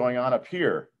photosynthesis is going on up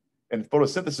here, and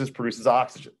photosynthesis produces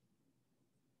oxygen.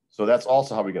 So that's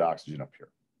also how we get oxygen up here.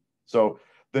 So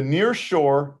the near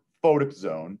shore photic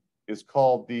zone is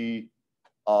called the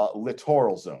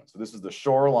littoral zone. So this is the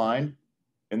shoreline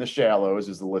in the shallows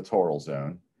is the littoral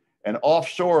zone. And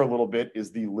offshore a little bit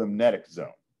is the limnetic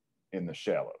zone in the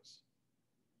shallows.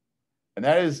 And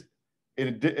that is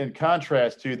in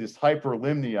contrast to this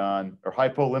hyperlimnion or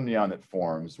hypolimnion that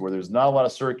forms where there's not a lot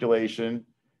of circulation,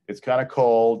 it's kind of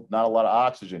cold, not a lot of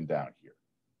oxygen down here.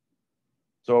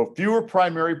 So fewer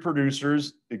primary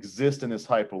producers exist in this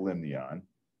hypolimnion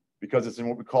because it's in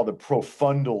what we call the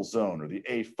profundal zone or the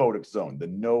aphotic zone, the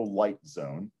no light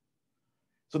zone.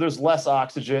 So there's less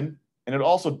oxygen, and it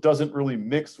also doesn't really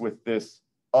mix with this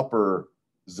upper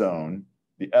zone,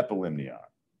 the epilimnion.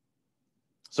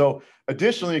 So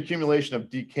additionally, accumulation of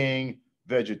decaying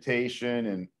vegetation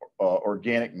and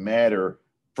organic matter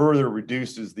further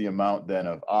reduces the amount then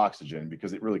of oxygen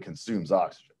because it really consumes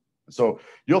oxygen. So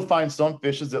you'll find some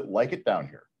fishes that like it down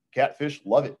here. Catfish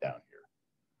love it down here.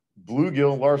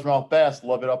 Bluegill and largemouth bass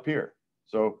love it up here.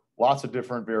 So lots of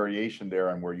different variation there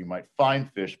on where you might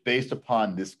find fish based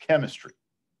upon this chemistry.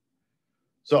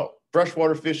 So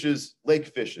freshwater fishes, lake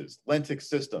fishes, lentic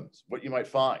systems, what you might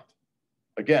find.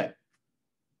 Again,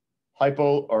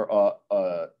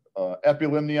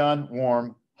 epilimnion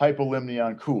warm,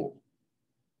 hypolimnion cool.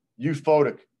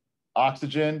 Euphotic,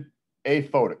 oxygen,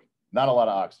 aphotic, not a lot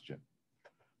of oxygen.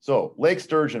 So lake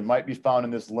sturgeon might be found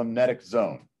in this limnetic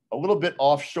zone, a little bit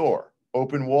offshore,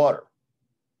 open water.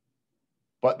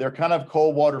 But they're kind of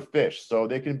cold water fish, so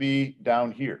they can be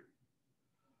down here.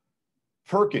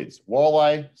 Perkids,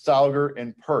 walleye, sauger,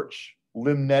 and perch,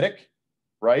 limnetic,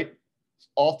 right?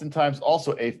 Oftentimes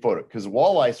also aphotic, because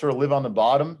walleye sort of live on the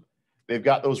bottom. They've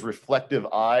got those reflective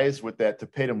eyes with that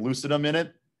tapetum lucidum in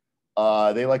it.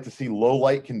 They like to see low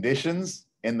light conditions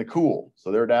in the cool,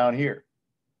 so they're down here.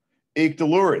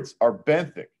 Ictalurids are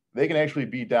benthic. They can actually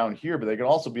be down here, but they can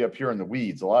also be up here in the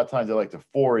weeds. A lot of times they like to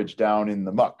forage down in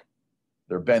the muck.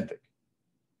 They're benthic.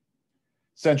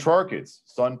 Centrarchids,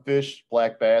 sunfish,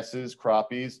 black basses,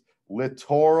 crappies,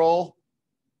 littoral,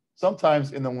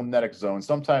 sometimes in the limnetic zone.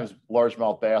 Sometimes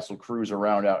largemouth bass will cruise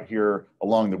around out here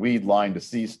along the weed line to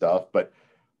see stuff, but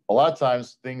a lot of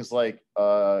times things like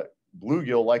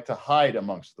bluegill like to hide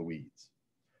amongst the weeds.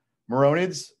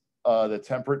 Maronids, the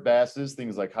temperate basses,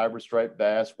 things like hybrid striped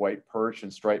bass, white perch,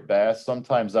 and striped bass,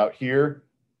 sometimes out here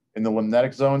in the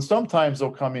limnetic zone. Sometimes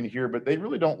they'll come in here, but they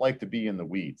really don't like to be in the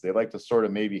weeds. They like to sort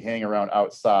of maybe hang around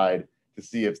outside to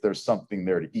see if there's something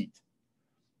there to eat.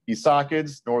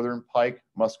 Esocids, northern pike,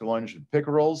 muskellunge, and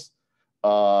pickerels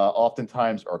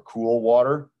oftentimes are cool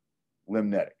water,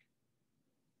 limnetic.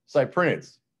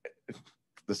 Cyprinids,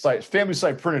 the family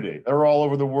Cyprinidae, they're all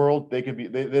over the world. They can be,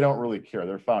 they don't really care.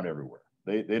 They're found everywhere.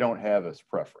 They don't have a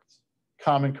preference.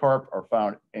 Common carp are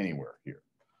found anywhere here.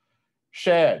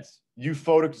 Shads,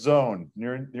 euphotic zone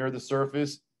near the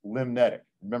surface, limnetic.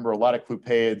 Remember, a lot of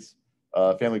clupeids,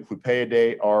 family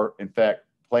Clupeidae are in fact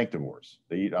planktivores.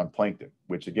 They eat on plankton,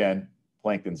 which again,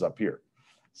 plankton's up here.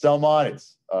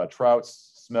 Salmonids,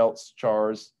 trouts, smelts,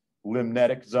 chars,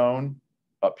 limnetic zone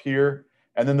up here.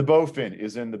 And then the bowfin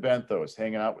is in the benthos,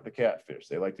 hanging out with the catfish.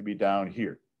 They like to be down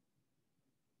here.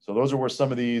 So those are where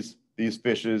some of these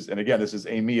fishes, and again, this is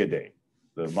Ameidae,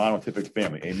 the monotypic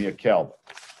family, Amia calva,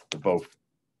 the bowfin.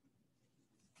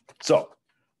 So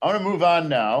I'm going to move on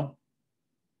now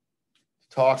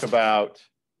to talk about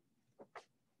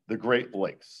the Great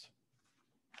Lakes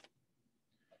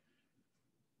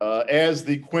as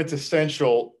the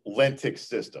quintessential lentic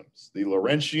systems, the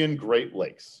Laurentian Great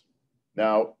Lakes.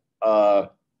 Now, I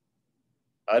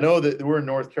I know that we're in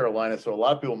North Carolina, so a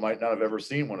lot of people might not have ever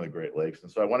seen one of the Great Lakes.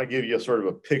 And so I want to give you a sort of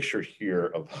a picture here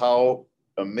of how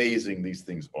amazing these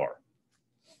things are.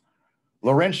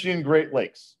 Laurentian Great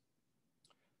Lakes,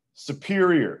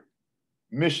 Superior,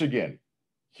 Michigan,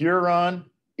 Huron,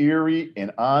 Erie,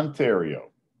 and Ontario.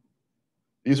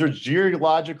 These are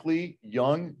geologically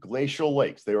young glacial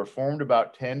lakes. They were formed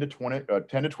about 10 to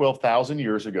 12,000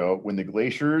 years ago when the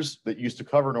glaciers that used to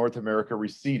cover North America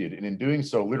receded, and in doing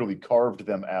so, literally carved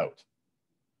them out.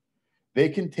 They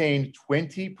contain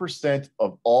 20%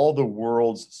 of all the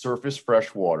world's surface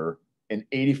fresh water and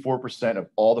 84% of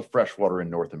all the fresh water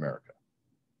in North America.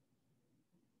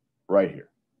 Right here.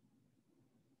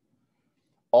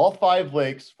 All 5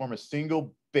 lakes form a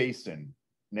single basin,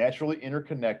 naturally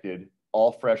interconnected,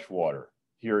 all fresh water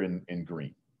here in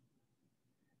green.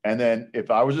 And then if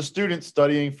I was a student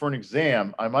studying for an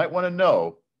exam, I might want to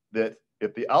know that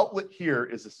if the outlet here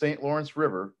is the St. Lawrence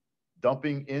River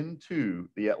dumping into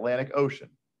the Atlantic Ocean,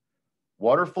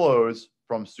 water flows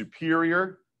from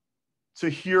Superior to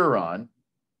Huron,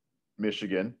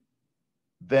 Michigan,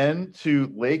 then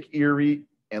to Lake Erie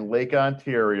and Lake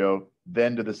Ontario,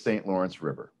 then to the St. Lawrence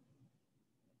River.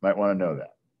 Might want to know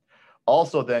that.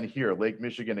 Also then here, Lake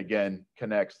Michigan again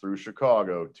connects through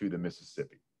Chicago to the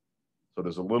Mississippi. So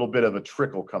there's a little bit of a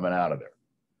trickle coming out of there.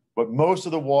 But most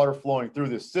of the water flowing through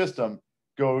this system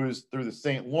goes through the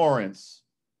St. Lawrence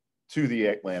to the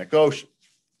Atlantic Ocean.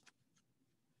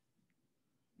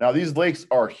 Now these lakes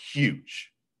are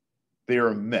huge. They are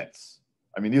immense.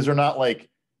 I mean, these are not like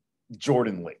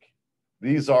Jordan Lake.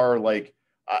 These are like,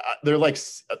 they're like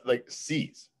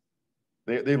seas.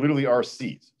 They literally are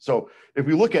seas. So if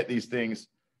we look at these things,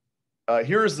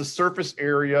 here is the surface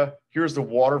area, here's the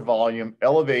water volume,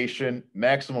 elevation,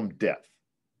 maximum depth.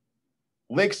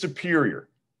 Lake Superior,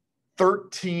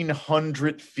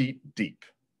 1,300 feet deep.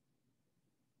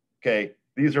 Okay,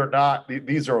 these are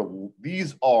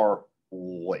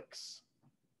lakes.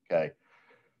 Okay,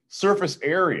 surface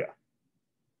area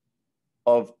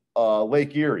of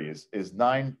Lake Erie is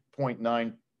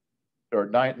 9.9 or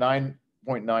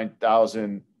 9.9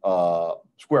 thousand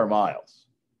square miles.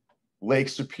 Lake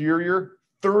Superior,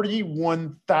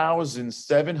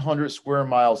 31,700 square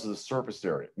miles of the surface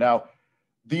area. Now,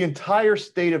 the entire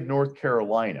state of North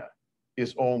Carolina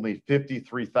is only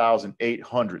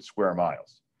 53,800 square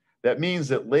miles. That means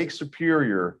that Lake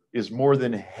Superior is more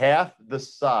than half the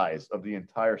size of the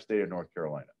entire state of North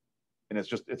Carolina. And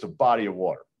it's a body of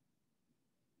water.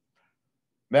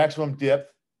 Maximum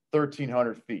depth,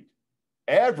 1,300 feet.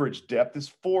 Average depth is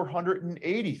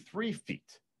 483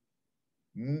 feet.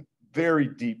 Very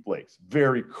deep lakes,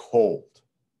 very cold.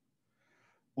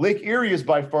 Lake Erie is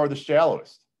by far the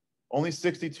shallowest, only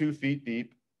 62 feet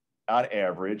deep on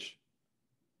average.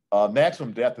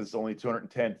 Maximum depth is only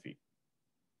 210 feet.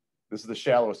 This is the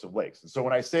shallowest of lakes. And so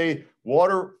when I say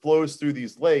water flows through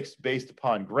these lakes based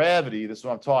upon gravity, this is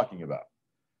what I'm talking about.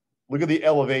 Look at the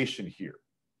elevation here.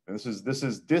 And this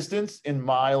is distance in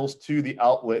miles to the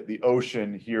outlet, the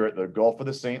ocean here at the Gulf of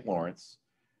the St. Lawrence.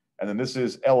 And then this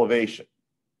is elevation.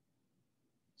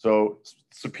 So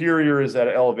Superior is at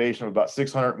an elevation of about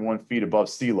 601 feet above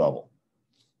sea level.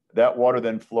 That water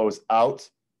then flows out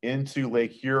into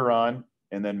Lake Huron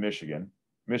and then Michigan.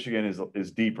 Michigan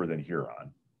is deeper than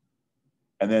Huron.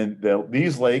 And then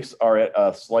these lakes are at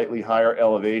a slightly higher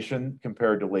elevation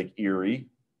compared to Lake Erie.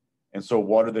 And so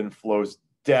water then flows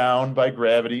down by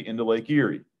gravity into Lake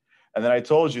Erie. And then I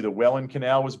told you the Welland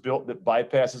Canal was built that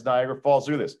bypasses Niagara Falls.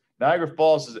 Look at this. Niagara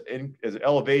Falls is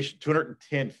elevation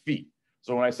 210 feet.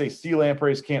 So when I say sea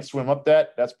lampreys can't swim up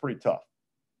that's pretty tough.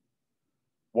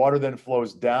 Water then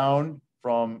flows down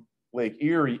from Lake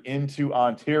Erie into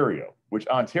Ontario, which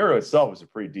Ontario itself is a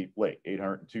pretty deep lake,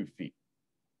 802 feet.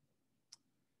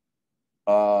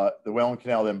 The Welland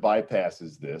Canal then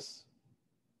bypasses this.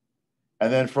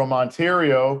 And then from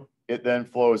Ontario, it then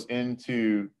flows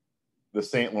into the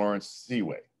St. Lawrence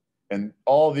Seaway. And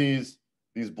all these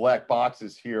black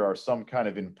boxes here are some kind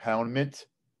of impoundment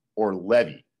or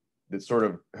levee that sort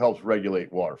of helps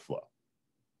regulate water flow.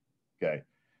 Okay,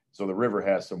 so the river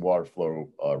has some water flow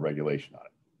regulation on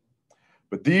it.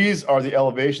 But these are the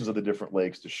elevations of the different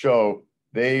lakes to show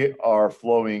they are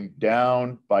flowing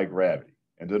down by gravity.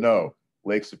 And to know,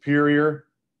 Lake Superior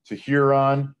to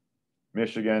Huron,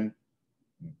 Michigan,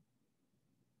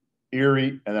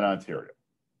 Erie, and then Ontario,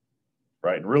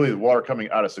 right? And really the water coming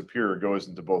out of Superior goes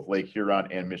into both Lake Huron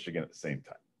and Michigan at the same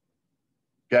time.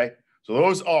 Okay, so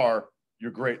those are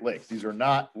your Great Lakes. These are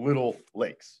not little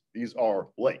lakes. These are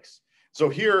lakes. So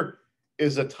here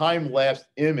is a time-lapse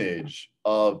image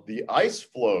of the ice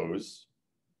flows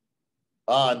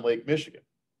on Lake Michigan.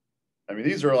 I mean,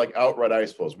 these are like outright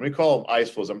ice flows. When we call them ice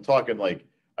flows, I'm talking like,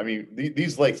 I mean,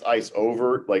 these lakes ice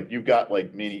over, like you've got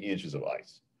like many inches of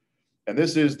ice. And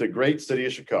this is the great city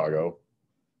of Chicago,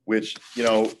 which, you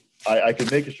know, I could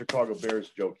make a Chicago Bears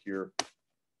joke here.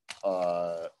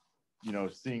 You know,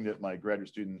 seeing that my graduate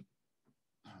student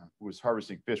who was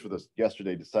harvesting fish with us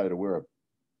yesterday decided to wear a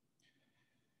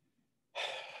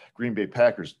Green Bay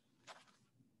Packers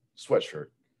sweatshirt,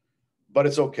 but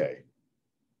it's okay.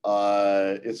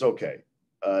 It's okay.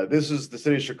 This is the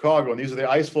city of Chicago, and these are the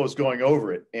ice flows going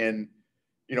over it. And,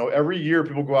 you know, every year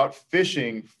people go out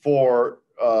fishing for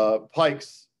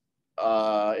pikes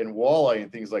and walleye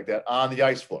and things like that on the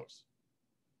ice flows.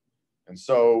 And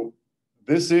so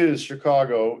this is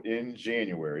Chicago in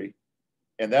January,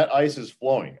 and that ice is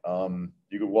flowing.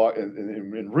 You can walk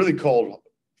in really cold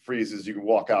freezes. You can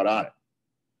walk out on it,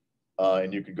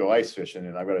 and you can go ice fishing.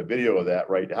 And I've got a video of that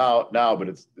right now, but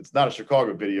it's not a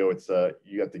Chicago video. It's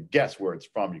you have to guess where it's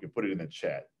from. You can put it in the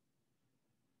chat.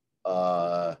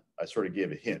 I sort of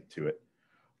gave a hint to it,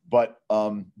 but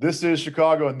this is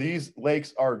Chicago, and these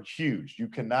lakes are huge. You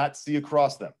cannot see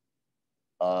across them.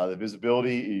 The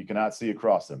visibility, you cannot see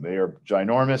across them. They are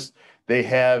ginormous. They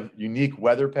have unique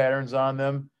weather patterns on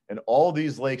them, and all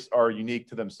these lakes are unique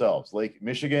to themselves. Lake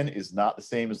Michigan is not the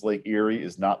same as Lake Erie,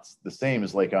 is not the same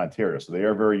as Lake Ontario, so they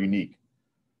are very unique,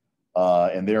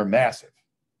 and they are massive.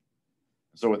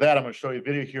 So with that, I'm going to show you a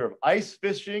video here of ice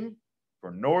fishing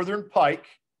for northern pike.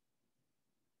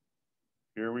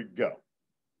 Here we go.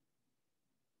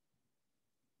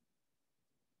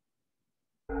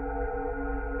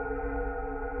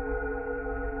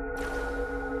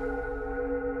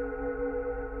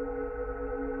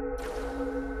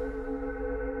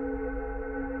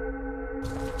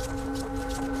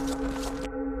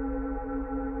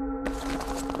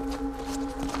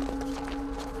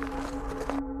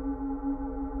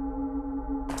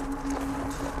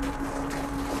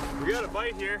 We got a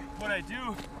bite here. What I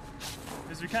do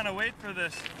is we kind of wait for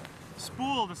this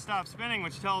spool to stop spinning,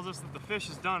 which tells us that the fish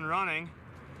is done running.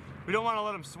 We don't want to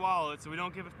let him swallow it, so we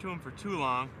don't give it to him for too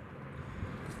long.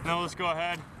 Now let's go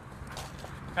ahead,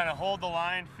 kind of hold the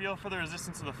line, feel for the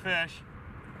resistance of the fish,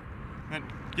 then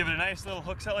give it a nice little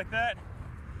hook set like that.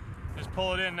 Just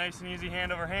pull it in nice and easy,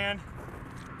 hand over hand.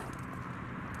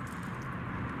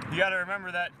 You got to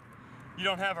remember that you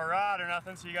don't have a rod or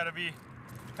nothing, so you got to be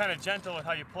kind of gentle with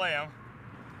how you play them,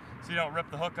 so you don't rip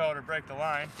the hook out or break the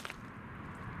line.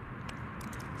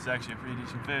 It's actually a pretty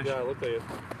decent fish. Yeah, look at it.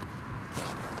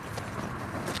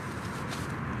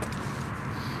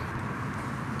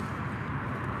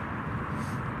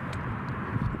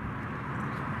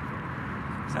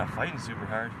 He's not fighting super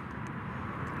hard.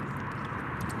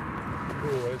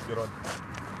 Ooh, that's a good one.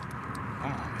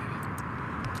 Come on,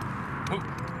 baby. Ooh.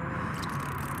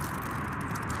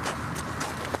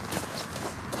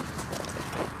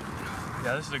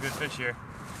 Yeah, this is a good fish here.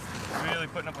 Really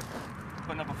putting up a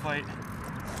fight.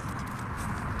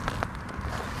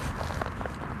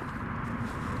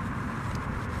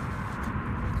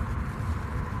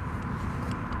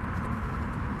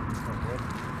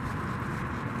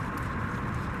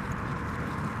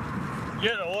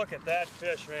 Get a look at that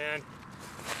fish, man.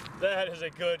 That is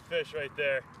a good fish right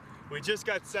there. We just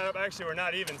got set up. Actually, we're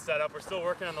not even set up. We're still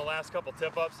working on the last couple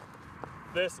tip-ups.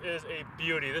 This is a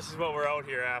beauty. This is what we're out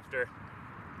here after.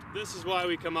 This is why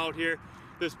we come out here.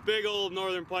 This big old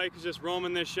northern pike is just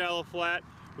roaming this shallow flat.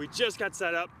 We just got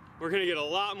set up. We're gonna get a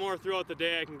lot more throughout the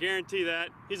day. I can guarantee that.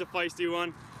 He's a feisty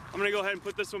one. I'm gonna go ahead and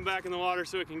put this one back in the water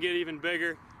so it can get even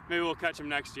bigger. Maybe we'll catch him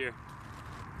next year.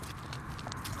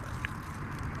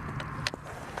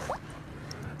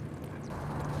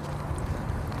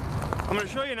 I'm going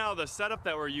to show you now the setup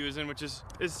that we're using, which is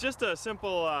just a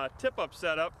simple tip-up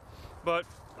setup, but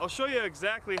I'll show you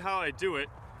exactly how I do it.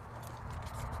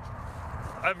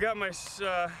 I've got my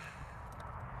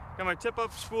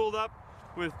tip-up spooled up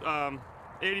with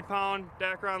 80-pound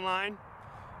Dacron line,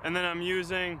 and then I'm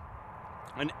using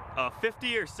a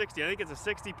 50 or 60, I think it's a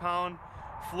 60-pound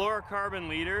fluorocarbon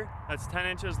leader that's 10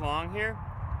 inches long here.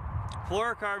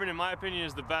 Fluorocarbon, in my opinion,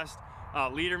 is the best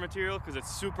leader material because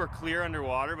it's super clear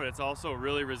underwater, but it's also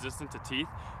really resistant to teeth.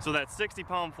 So that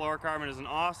 60-pound fluorocarbon is an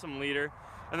awesome leader.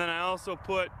 And then I also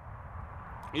put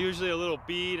usually a little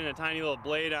bead and a tiny little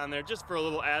blade on there just for a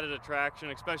little added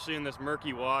attraction, especially in this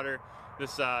murky water.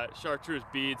 This chartreuse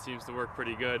bead seems to work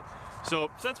pretty good. So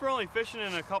since we're only fishing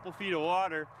in a couple feet of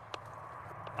water,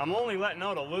 I'm only letting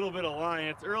out a little bit of line.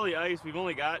 It's early ice. We've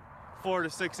only got 4 to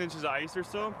 6 inches of ice or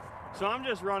so. So I'm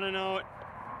just running out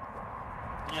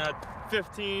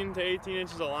 15 to 18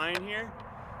 inches of line here.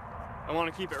 I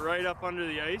want to keep it right up under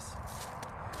the ice.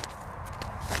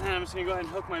 And I'm just going to go ahead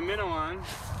and hook my minnow on.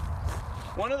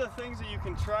 One of the things that you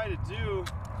can try to do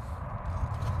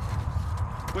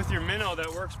with your minnow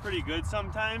that works pretty good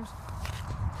sometimes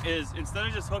is, instead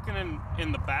of just hooking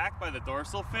in the back by the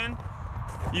dorsal fin,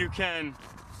 you can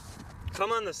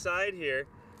come on the side here,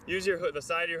 use the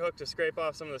side of your hook to scrape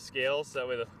off some of the scales so that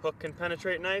way the hook can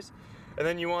penetrate nice. And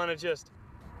then you want to just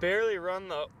barely run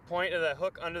the point of that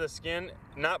hook under the skin,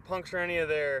 not puncture any of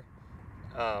their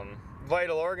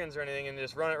vital organs or anything, and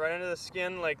just run it right into the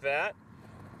skin like that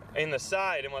in the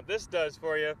side. And what this does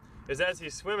for you is, as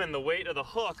he's swimming, the weight of the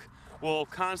hook will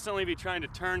constantly be trying to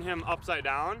turn him upside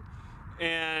down.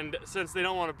 And since they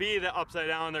don't want to be that upside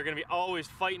down, they're going to be always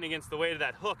fighting against the weight of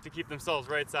that hook to keep themselves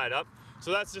right side up.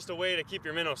 So that's just a way to keep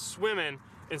your minnow swimming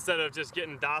instead of just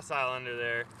getting docile under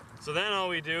there. So then all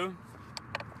we do,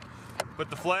 put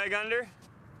the flag under,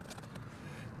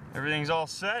 everything's all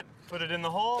set, put it in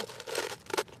the hole,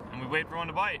 and we wait for one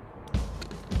to bite.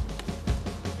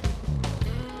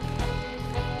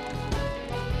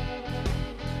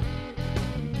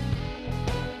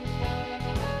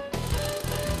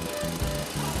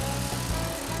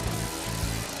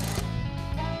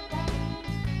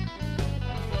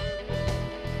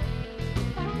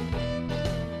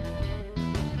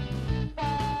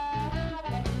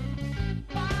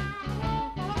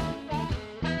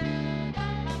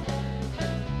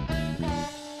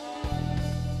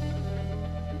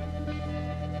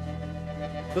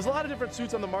 There's a lot of different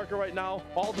suits on the market right now,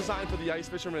 all designed for the ice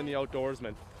fisherman and the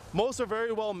outdoorsman. Most are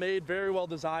very well made, very well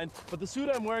designed, but the suit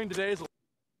I'm wearing today is...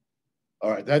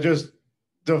 All right, that just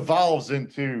devolves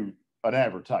into an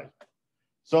advertisement.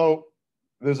 So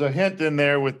there's a hint in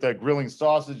there with the grilling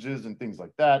sausages and things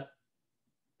like that.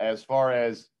 As far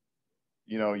as,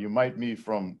 you know, you might be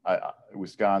from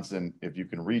Wisconsin, if you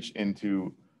can reach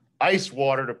into ice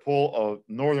water to pull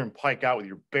a northern pike out with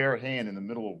your bare hand in the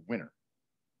middle of winter.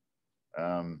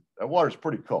 That water's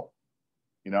pretty cold.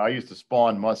 You know, I used to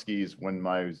spawn muskies when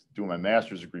I was doing my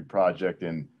master's degree project,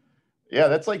 and yeah,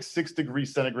 that's like 6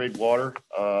 degrees centigrade water.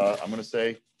 I'm going to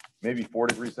say maybe 4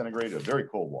 degrees centigrade, a very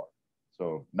cold water.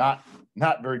 So not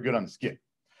very good on the skin.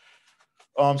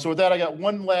 So with that, I got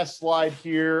one last slide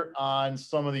here on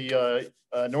some of the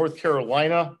North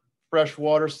Carolina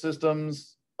freshwater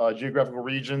systems, geographical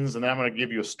regions, and then I'm going to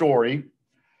give you a story.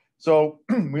 So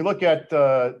we look at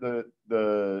the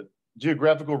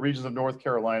geographical regions of North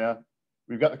Carolina.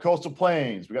 We've got the coastal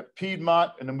plains, we got the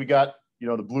Piedmont, and then we got, you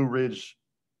know, the Blue Ridge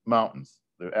Mountains,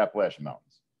 the Appalachian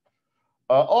Mountains.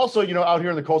 Also, you know, out here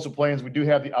in the coastal plains, we do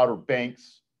have the Outer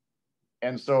Banks.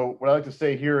 And so what I like to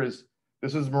say here is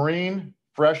this is marine,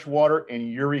 freshwater, and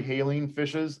euryhaline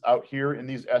fishes out here in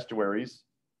these estuaries.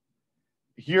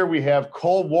 Here we have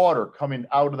cold water coming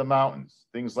out of the mountains,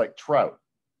 things like trout.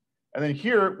 And then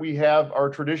here we have our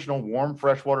traditional warm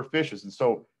freshwater fishes. And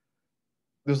so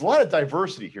there's a lot of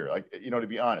diversity here, like, you know, to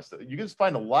be honest. You can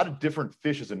find a lot of different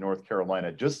fishes in North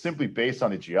Carolina just simply based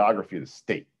on the geography of the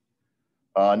state.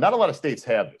 Not a lot of states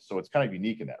have this, so it's kind of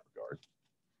unique in that regard.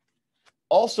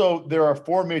 Also, there are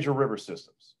 4 major river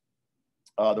systems.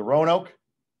 The Roanoke,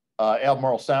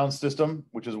 Albemarle Sound system,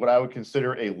 which is what I would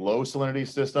consider a low salinity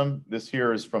system. This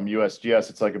here is from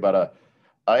USGS. It's like about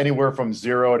anywhere from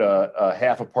 0 to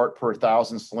half a part per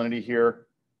thousand salinity here,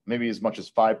 maybe as much as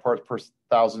 5 parts per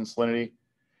thousand salinity.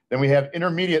 Then we have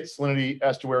intermediate salinity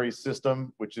estuary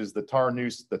system, which is the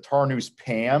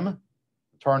Tarnoose-Pam,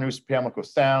 Pamlico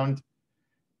Sound.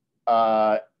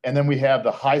 And then we have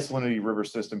the high salinity river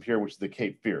system here, which is the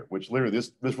Cape Fear, which literally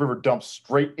this river dumps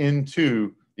straight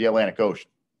into the Atlantic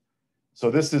Ocean. So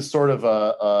this is sort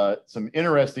of some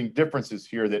interesting differences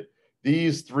here, that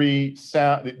these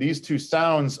two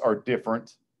sounds are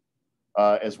different,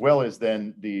 as well as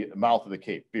then the mouth of the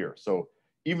Cape Fear. So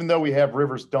even though we have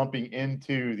rivers dumping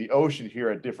into the ocean here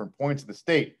at different points of the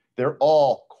state, they're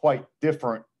all quite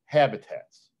different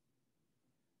habitats.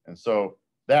 And so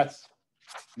that's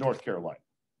North Carolina.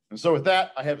 And so with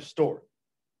that, I have a story.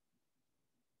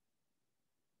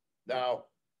 Now,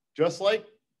 just like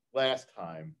last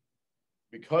time,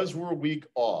 because we're a week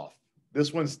off,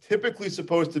 this one's typically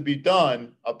supposed to be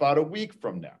done about a week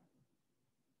from now.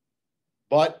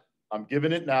 But I'm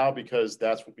giving it now because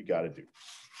that's what we got to do.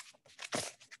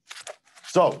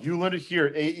 So you learned it here,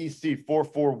 AEC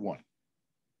 441,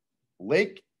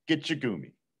 Lake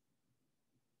Gitchagumi.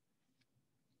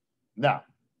 Now,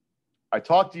 I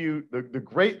talked to you, the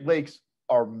Great Lakes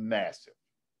are massive,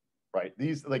 right?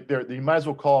 These, like, you might as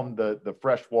well call them the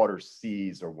freshwater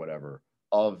seas or whatever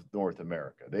of North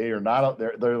America. They are not,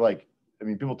 they're like, I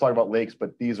mean, people talk about lakes,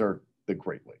 but these are the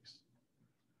Great Lakes.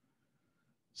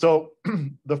 So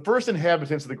the first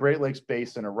inhabitants of the Great Lakes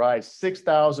Basin arrived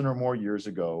 6,000 or more years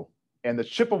ago, and the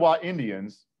Chippewa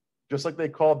Indians just like they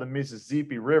called the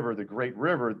Mississippi River the Great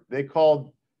River, they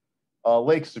called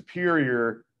Lake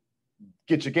Superior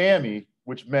Gitchagami,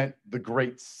 which meant the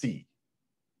Great Sea.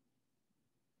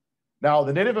 Now,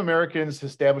 the Native Americans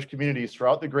established communities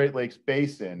throughout the Great Lakes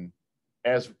Basin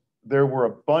as there were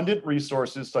abundant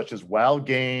resources such as wild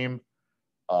game,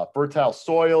 fertile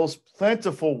soils,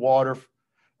 plentiful water,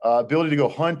 ability to go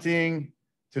hunting,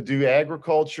 to do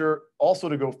agriculture, also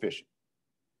to go fishing.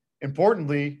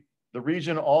 Importantly, the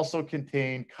region also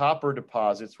contained copper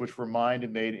deposits, which were mined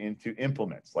and made into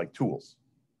implements like tools.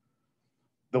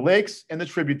 The lakes and the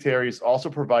tributaries also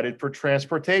provided for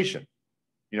transportation.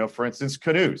 You know, for instance,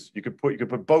 canoes. You could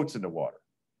put boats in the water.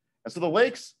 And so the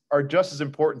lakes are just as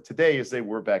important today as they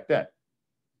were back then.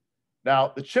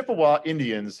 Now, the Chippewa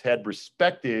Indians had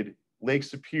respected Lake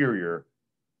Superior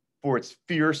for its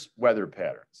fierce weather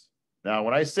patterns. Now,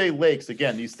 when I say lakes,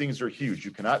 again, these things are huge.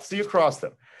 You cannot see across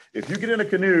them. If you get in a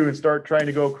canoe and start trying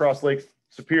to go across Lake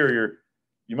Superior,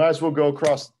 you might as well go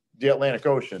across the Atlantic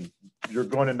Ocean. You're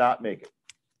going to not make it.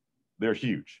 They're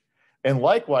huge. And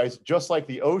likewise, just like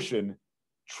the ocean,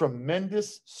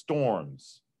 tremendous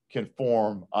storms can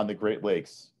form on the Great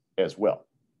Lakes as well.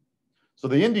 So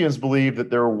the Indians believed that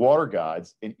there were water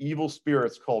gods and evil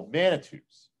spirits called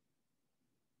manitous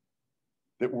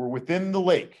that were within the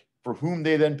lake, for whom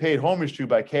they then paid homage to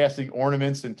by casting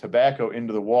ornaments and tobacco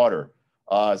into the water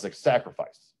as a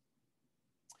sacrifice.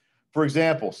 For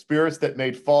example, spirits that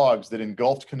made fogs that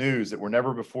engulfed canoes that were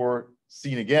never before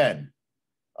seen again,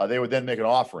 they would then make an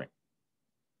offering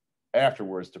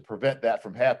afterwards to prevent that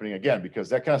from happening again, because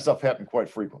that kind of stuff happened quite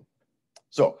frequently.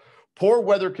 So poor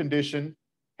weather condition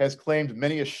has claimed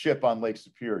many a ship on Lake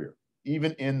Superior,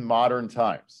 even in modern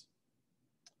times.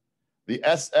 The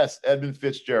SS Edmund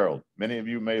Fitzgerald, many of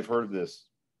you may have heard of this,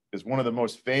 is one of the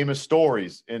most famous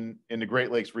stories in the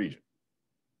Great Lakes region.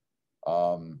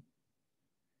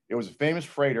 It was a famous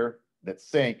freighter that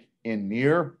sank in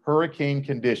near hurricane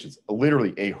conditions.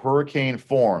 Literally, a hurricane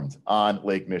formed on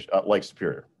Lake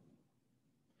Superior.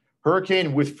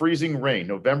 Hurricane with freezing rain,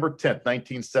 November 10th,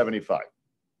 1975.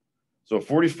 So a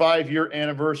 45-year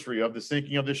anniversary of the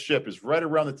sinking of this ship is right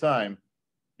around the time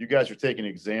you guys are taking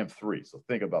exam 3. So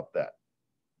think about that.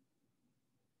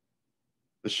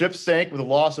 The ship sank with the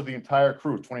loss of the entire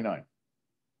crew, 29.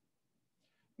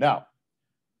 Now,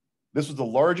 this was the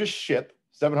largest ship,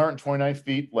 729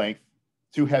 feet length,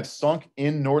 to have sunk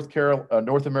in North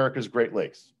America's Great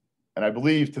Lakes. And I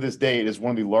believe to this day, it is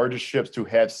one of the largest ships to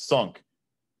have sunk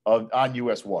on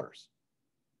U.S. waters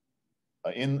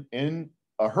in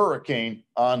a hurricane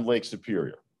on Lake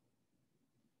Superior.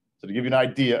 So to give you an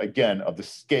idea, again, of the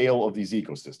scale of these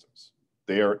ecosystems,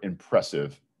 they are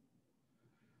impressive.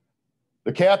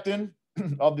 The captain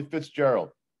of the Fitzgerald,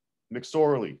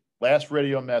 McSorley, last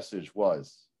radio message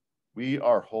was, "We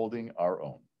are holding our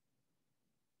own."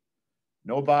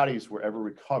 No bodies were ever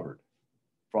recovered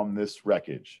from this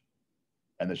wreckage.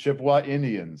 And the Chippewa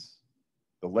Indians,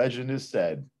 the legend is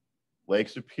said, Lake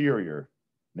Superior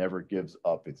never gives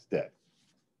up its dead.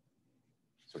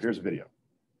 So here's a video.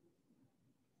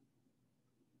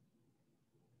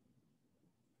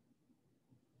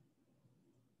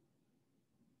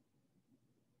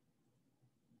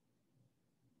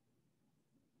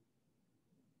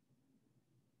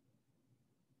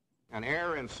 An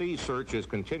air and sea search is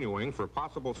continuing for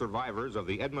possible survivors of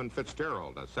the Edmund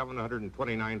Fitzgerald, a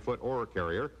 729-foot ore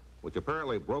carrier, which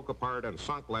apparently broke apart and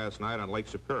sunk last night on Lake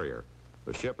Superior.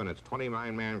 The ship and its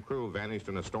 29-man crew vanished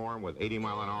in a storm with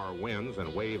 80-mile-an-hour winds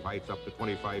and wave heights up to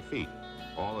 25 feet.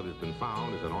 All that has been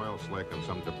found is an oil slick and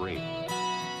some debris.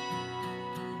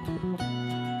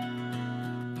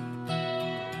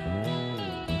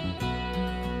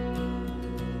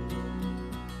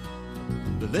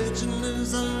 The legend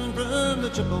lives on from the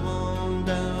Chippewa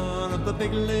down of the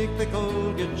big lake they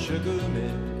call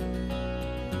Gitchagami.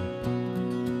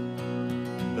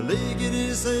 The lake, it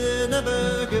is said,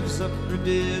 never gives up her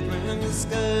dead when the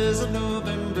skies of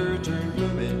November turn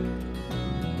gloomy.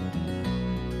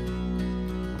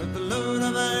 With the load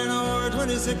of iron ore,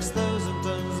 26,000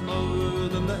 tons more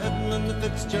than the Edmund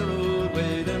Fitzgerald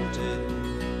weighed empty.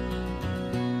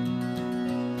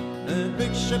 That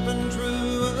big ship and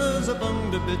true was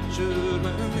upon the bitude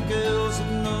when the gales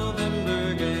of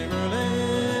November came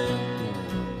early.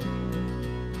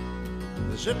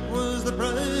 The ship was the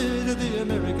pride of the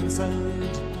American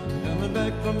side, coming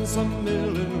back from some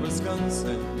mill in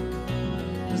Wisconsin.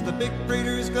 As the big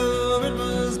freighters go, it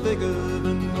was bigger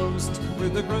than most,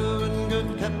 with a crew and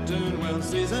good captain well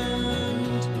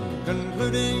seasoned,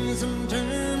 concluding some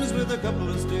terms with a couple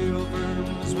of steel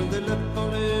firms when they left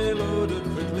fully loaded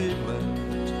for Cleveland.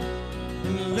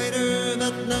 And later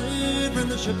that night when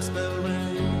the ship's bell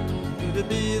rang, seemed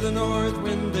to be the north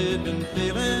wind they'd been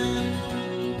feeling.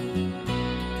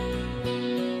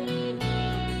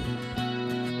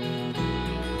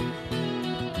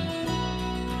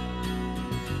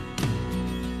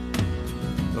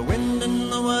 The wind in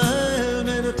the wild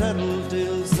made a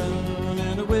tattletale sound,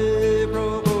 and a wave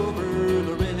broke over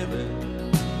the railing.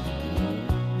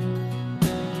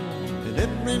 And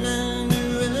every man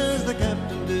knew, as the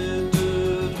captain did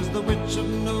too, it was the witch of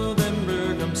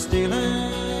November come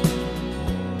stealing.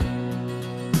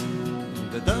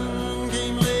 The dawn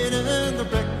came late and the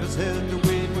breakfast had to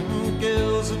wait, when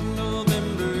gales of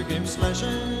November came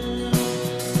slashing.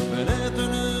 When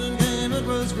afternoon came, it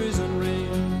was freezing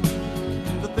rain,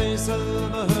 face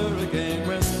of a hurricane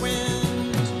west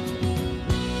wind.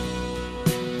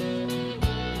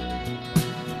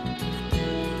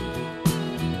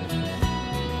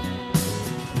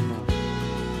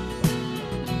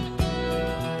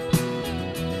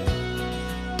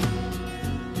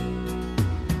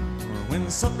 When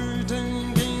supper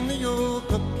time came, the old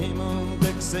cook came on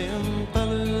deck saying,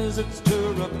 fellas, it's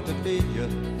too rough to feed you.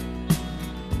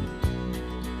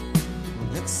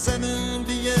 At 7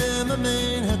 p.m. a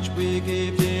main hatchway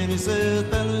caved in. He said,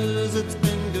 fellas, it's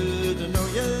been good to know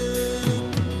you.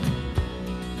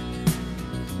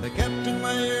 The captain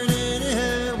wired in, he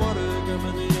had water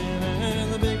coming in,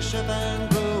 and the big ship and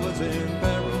crew was in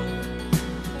peril.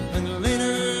 And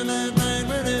later that night,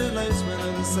 when his lights went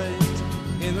out of sight,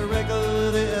 in the wreck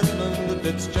of the Edmund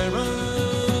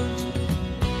Fitzgerald.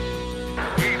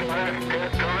 He last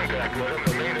had contact with him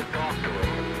for me to talk to him.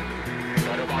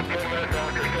 At about 10 minutes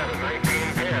after 7,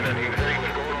 1910, and he said he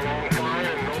was going along fine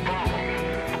and no problem.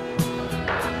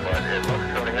 But it looks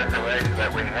from the information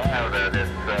that we have that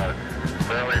it's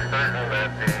fairly certain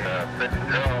that the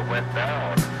Fitzgerald went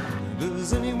down.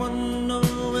 Does anyone know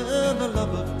where the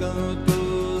love of God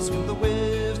goes when the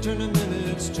waves turn in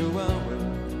minutes to hours?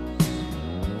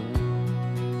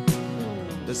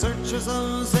 The searchers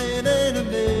all say they'd have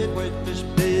made Whitefish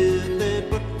Bay. They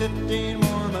put 15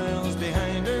 more miles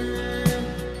behind her.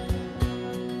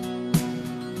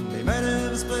 They might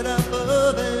have split up,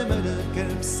 or they might have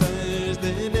capsized.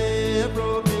 They may have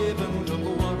broke even took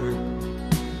water.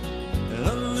 And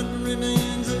all that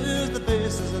remains is the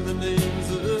faces and the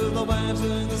names of the wives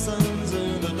and the sons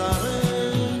and the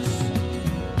daughters.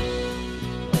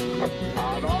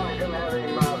 No, I didn't have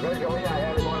him visually. I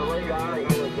had him on radar. He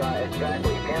was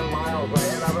exactly 10 miles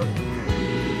ahead of us.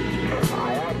 I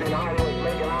asked him how he was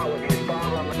making out with his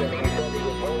problems, and he said he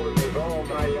was holding his own.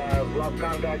 I lost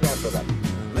contact after that.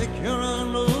 Lake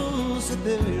Huron rose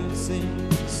Superior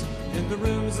sings in the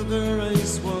rooms of her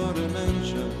ice water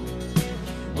mansion.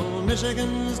 Oh,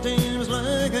 Michigan steams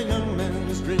like a young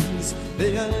man's dreams.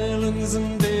 The islands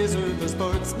and bays are for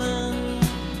sportsmen.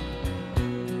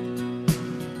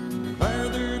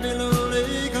 Farther below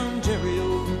Lake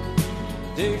Ontario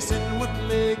takes in what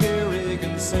Lake Erie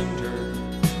can center.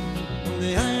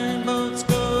 The iron boats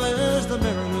go as the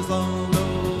mariners all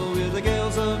know, with the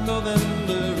gales of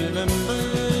November remembered.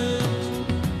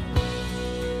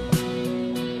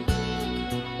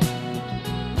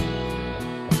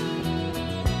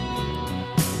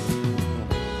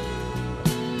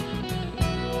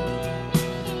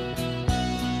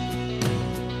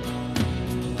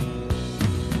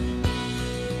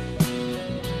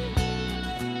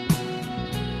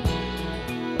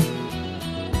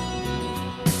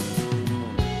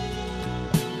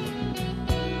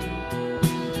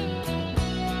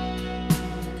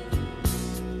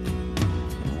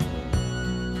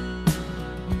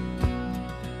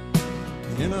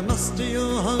 In a musty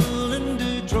old hall in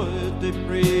Detroit, they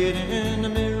prayed in a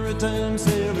maritime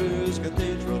sailor's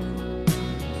cathedral.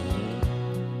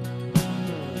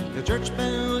 The church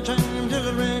bell chimed till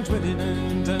it rang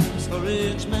 29 times for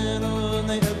each man on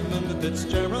the Edmund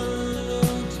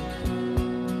Fitzgerald.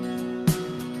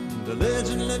 The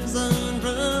legend lives on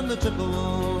from the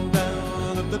Chippewa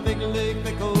down of the big lake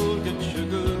they called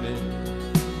Gitchagumi.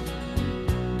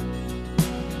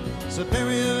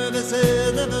 Superior, they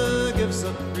said, never gives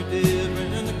up her dead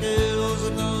when the gales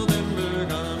of November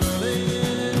come early.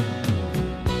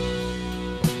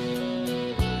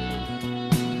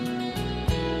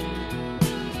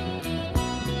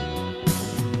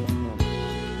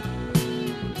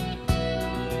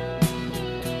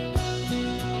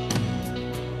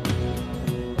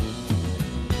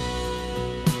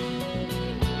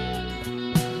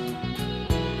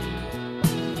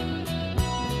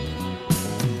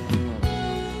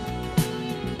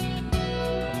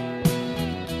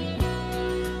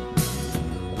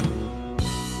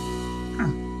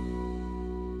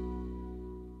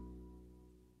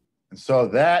 And so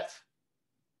that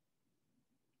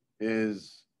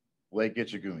is Lake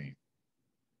Itchigumi.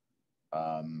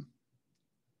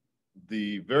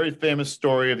 The very famous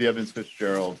story of the Edmund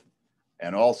Fitzgerald,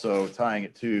 and also tying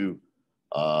it to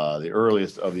the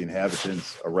earliest of the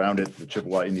inhabitants around it, the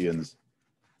Chippewa Indians,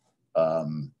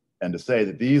 and to say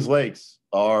that these lakes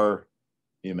are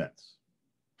immense.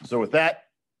 So with that,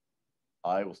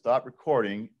 I will stop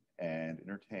recording and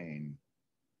entertain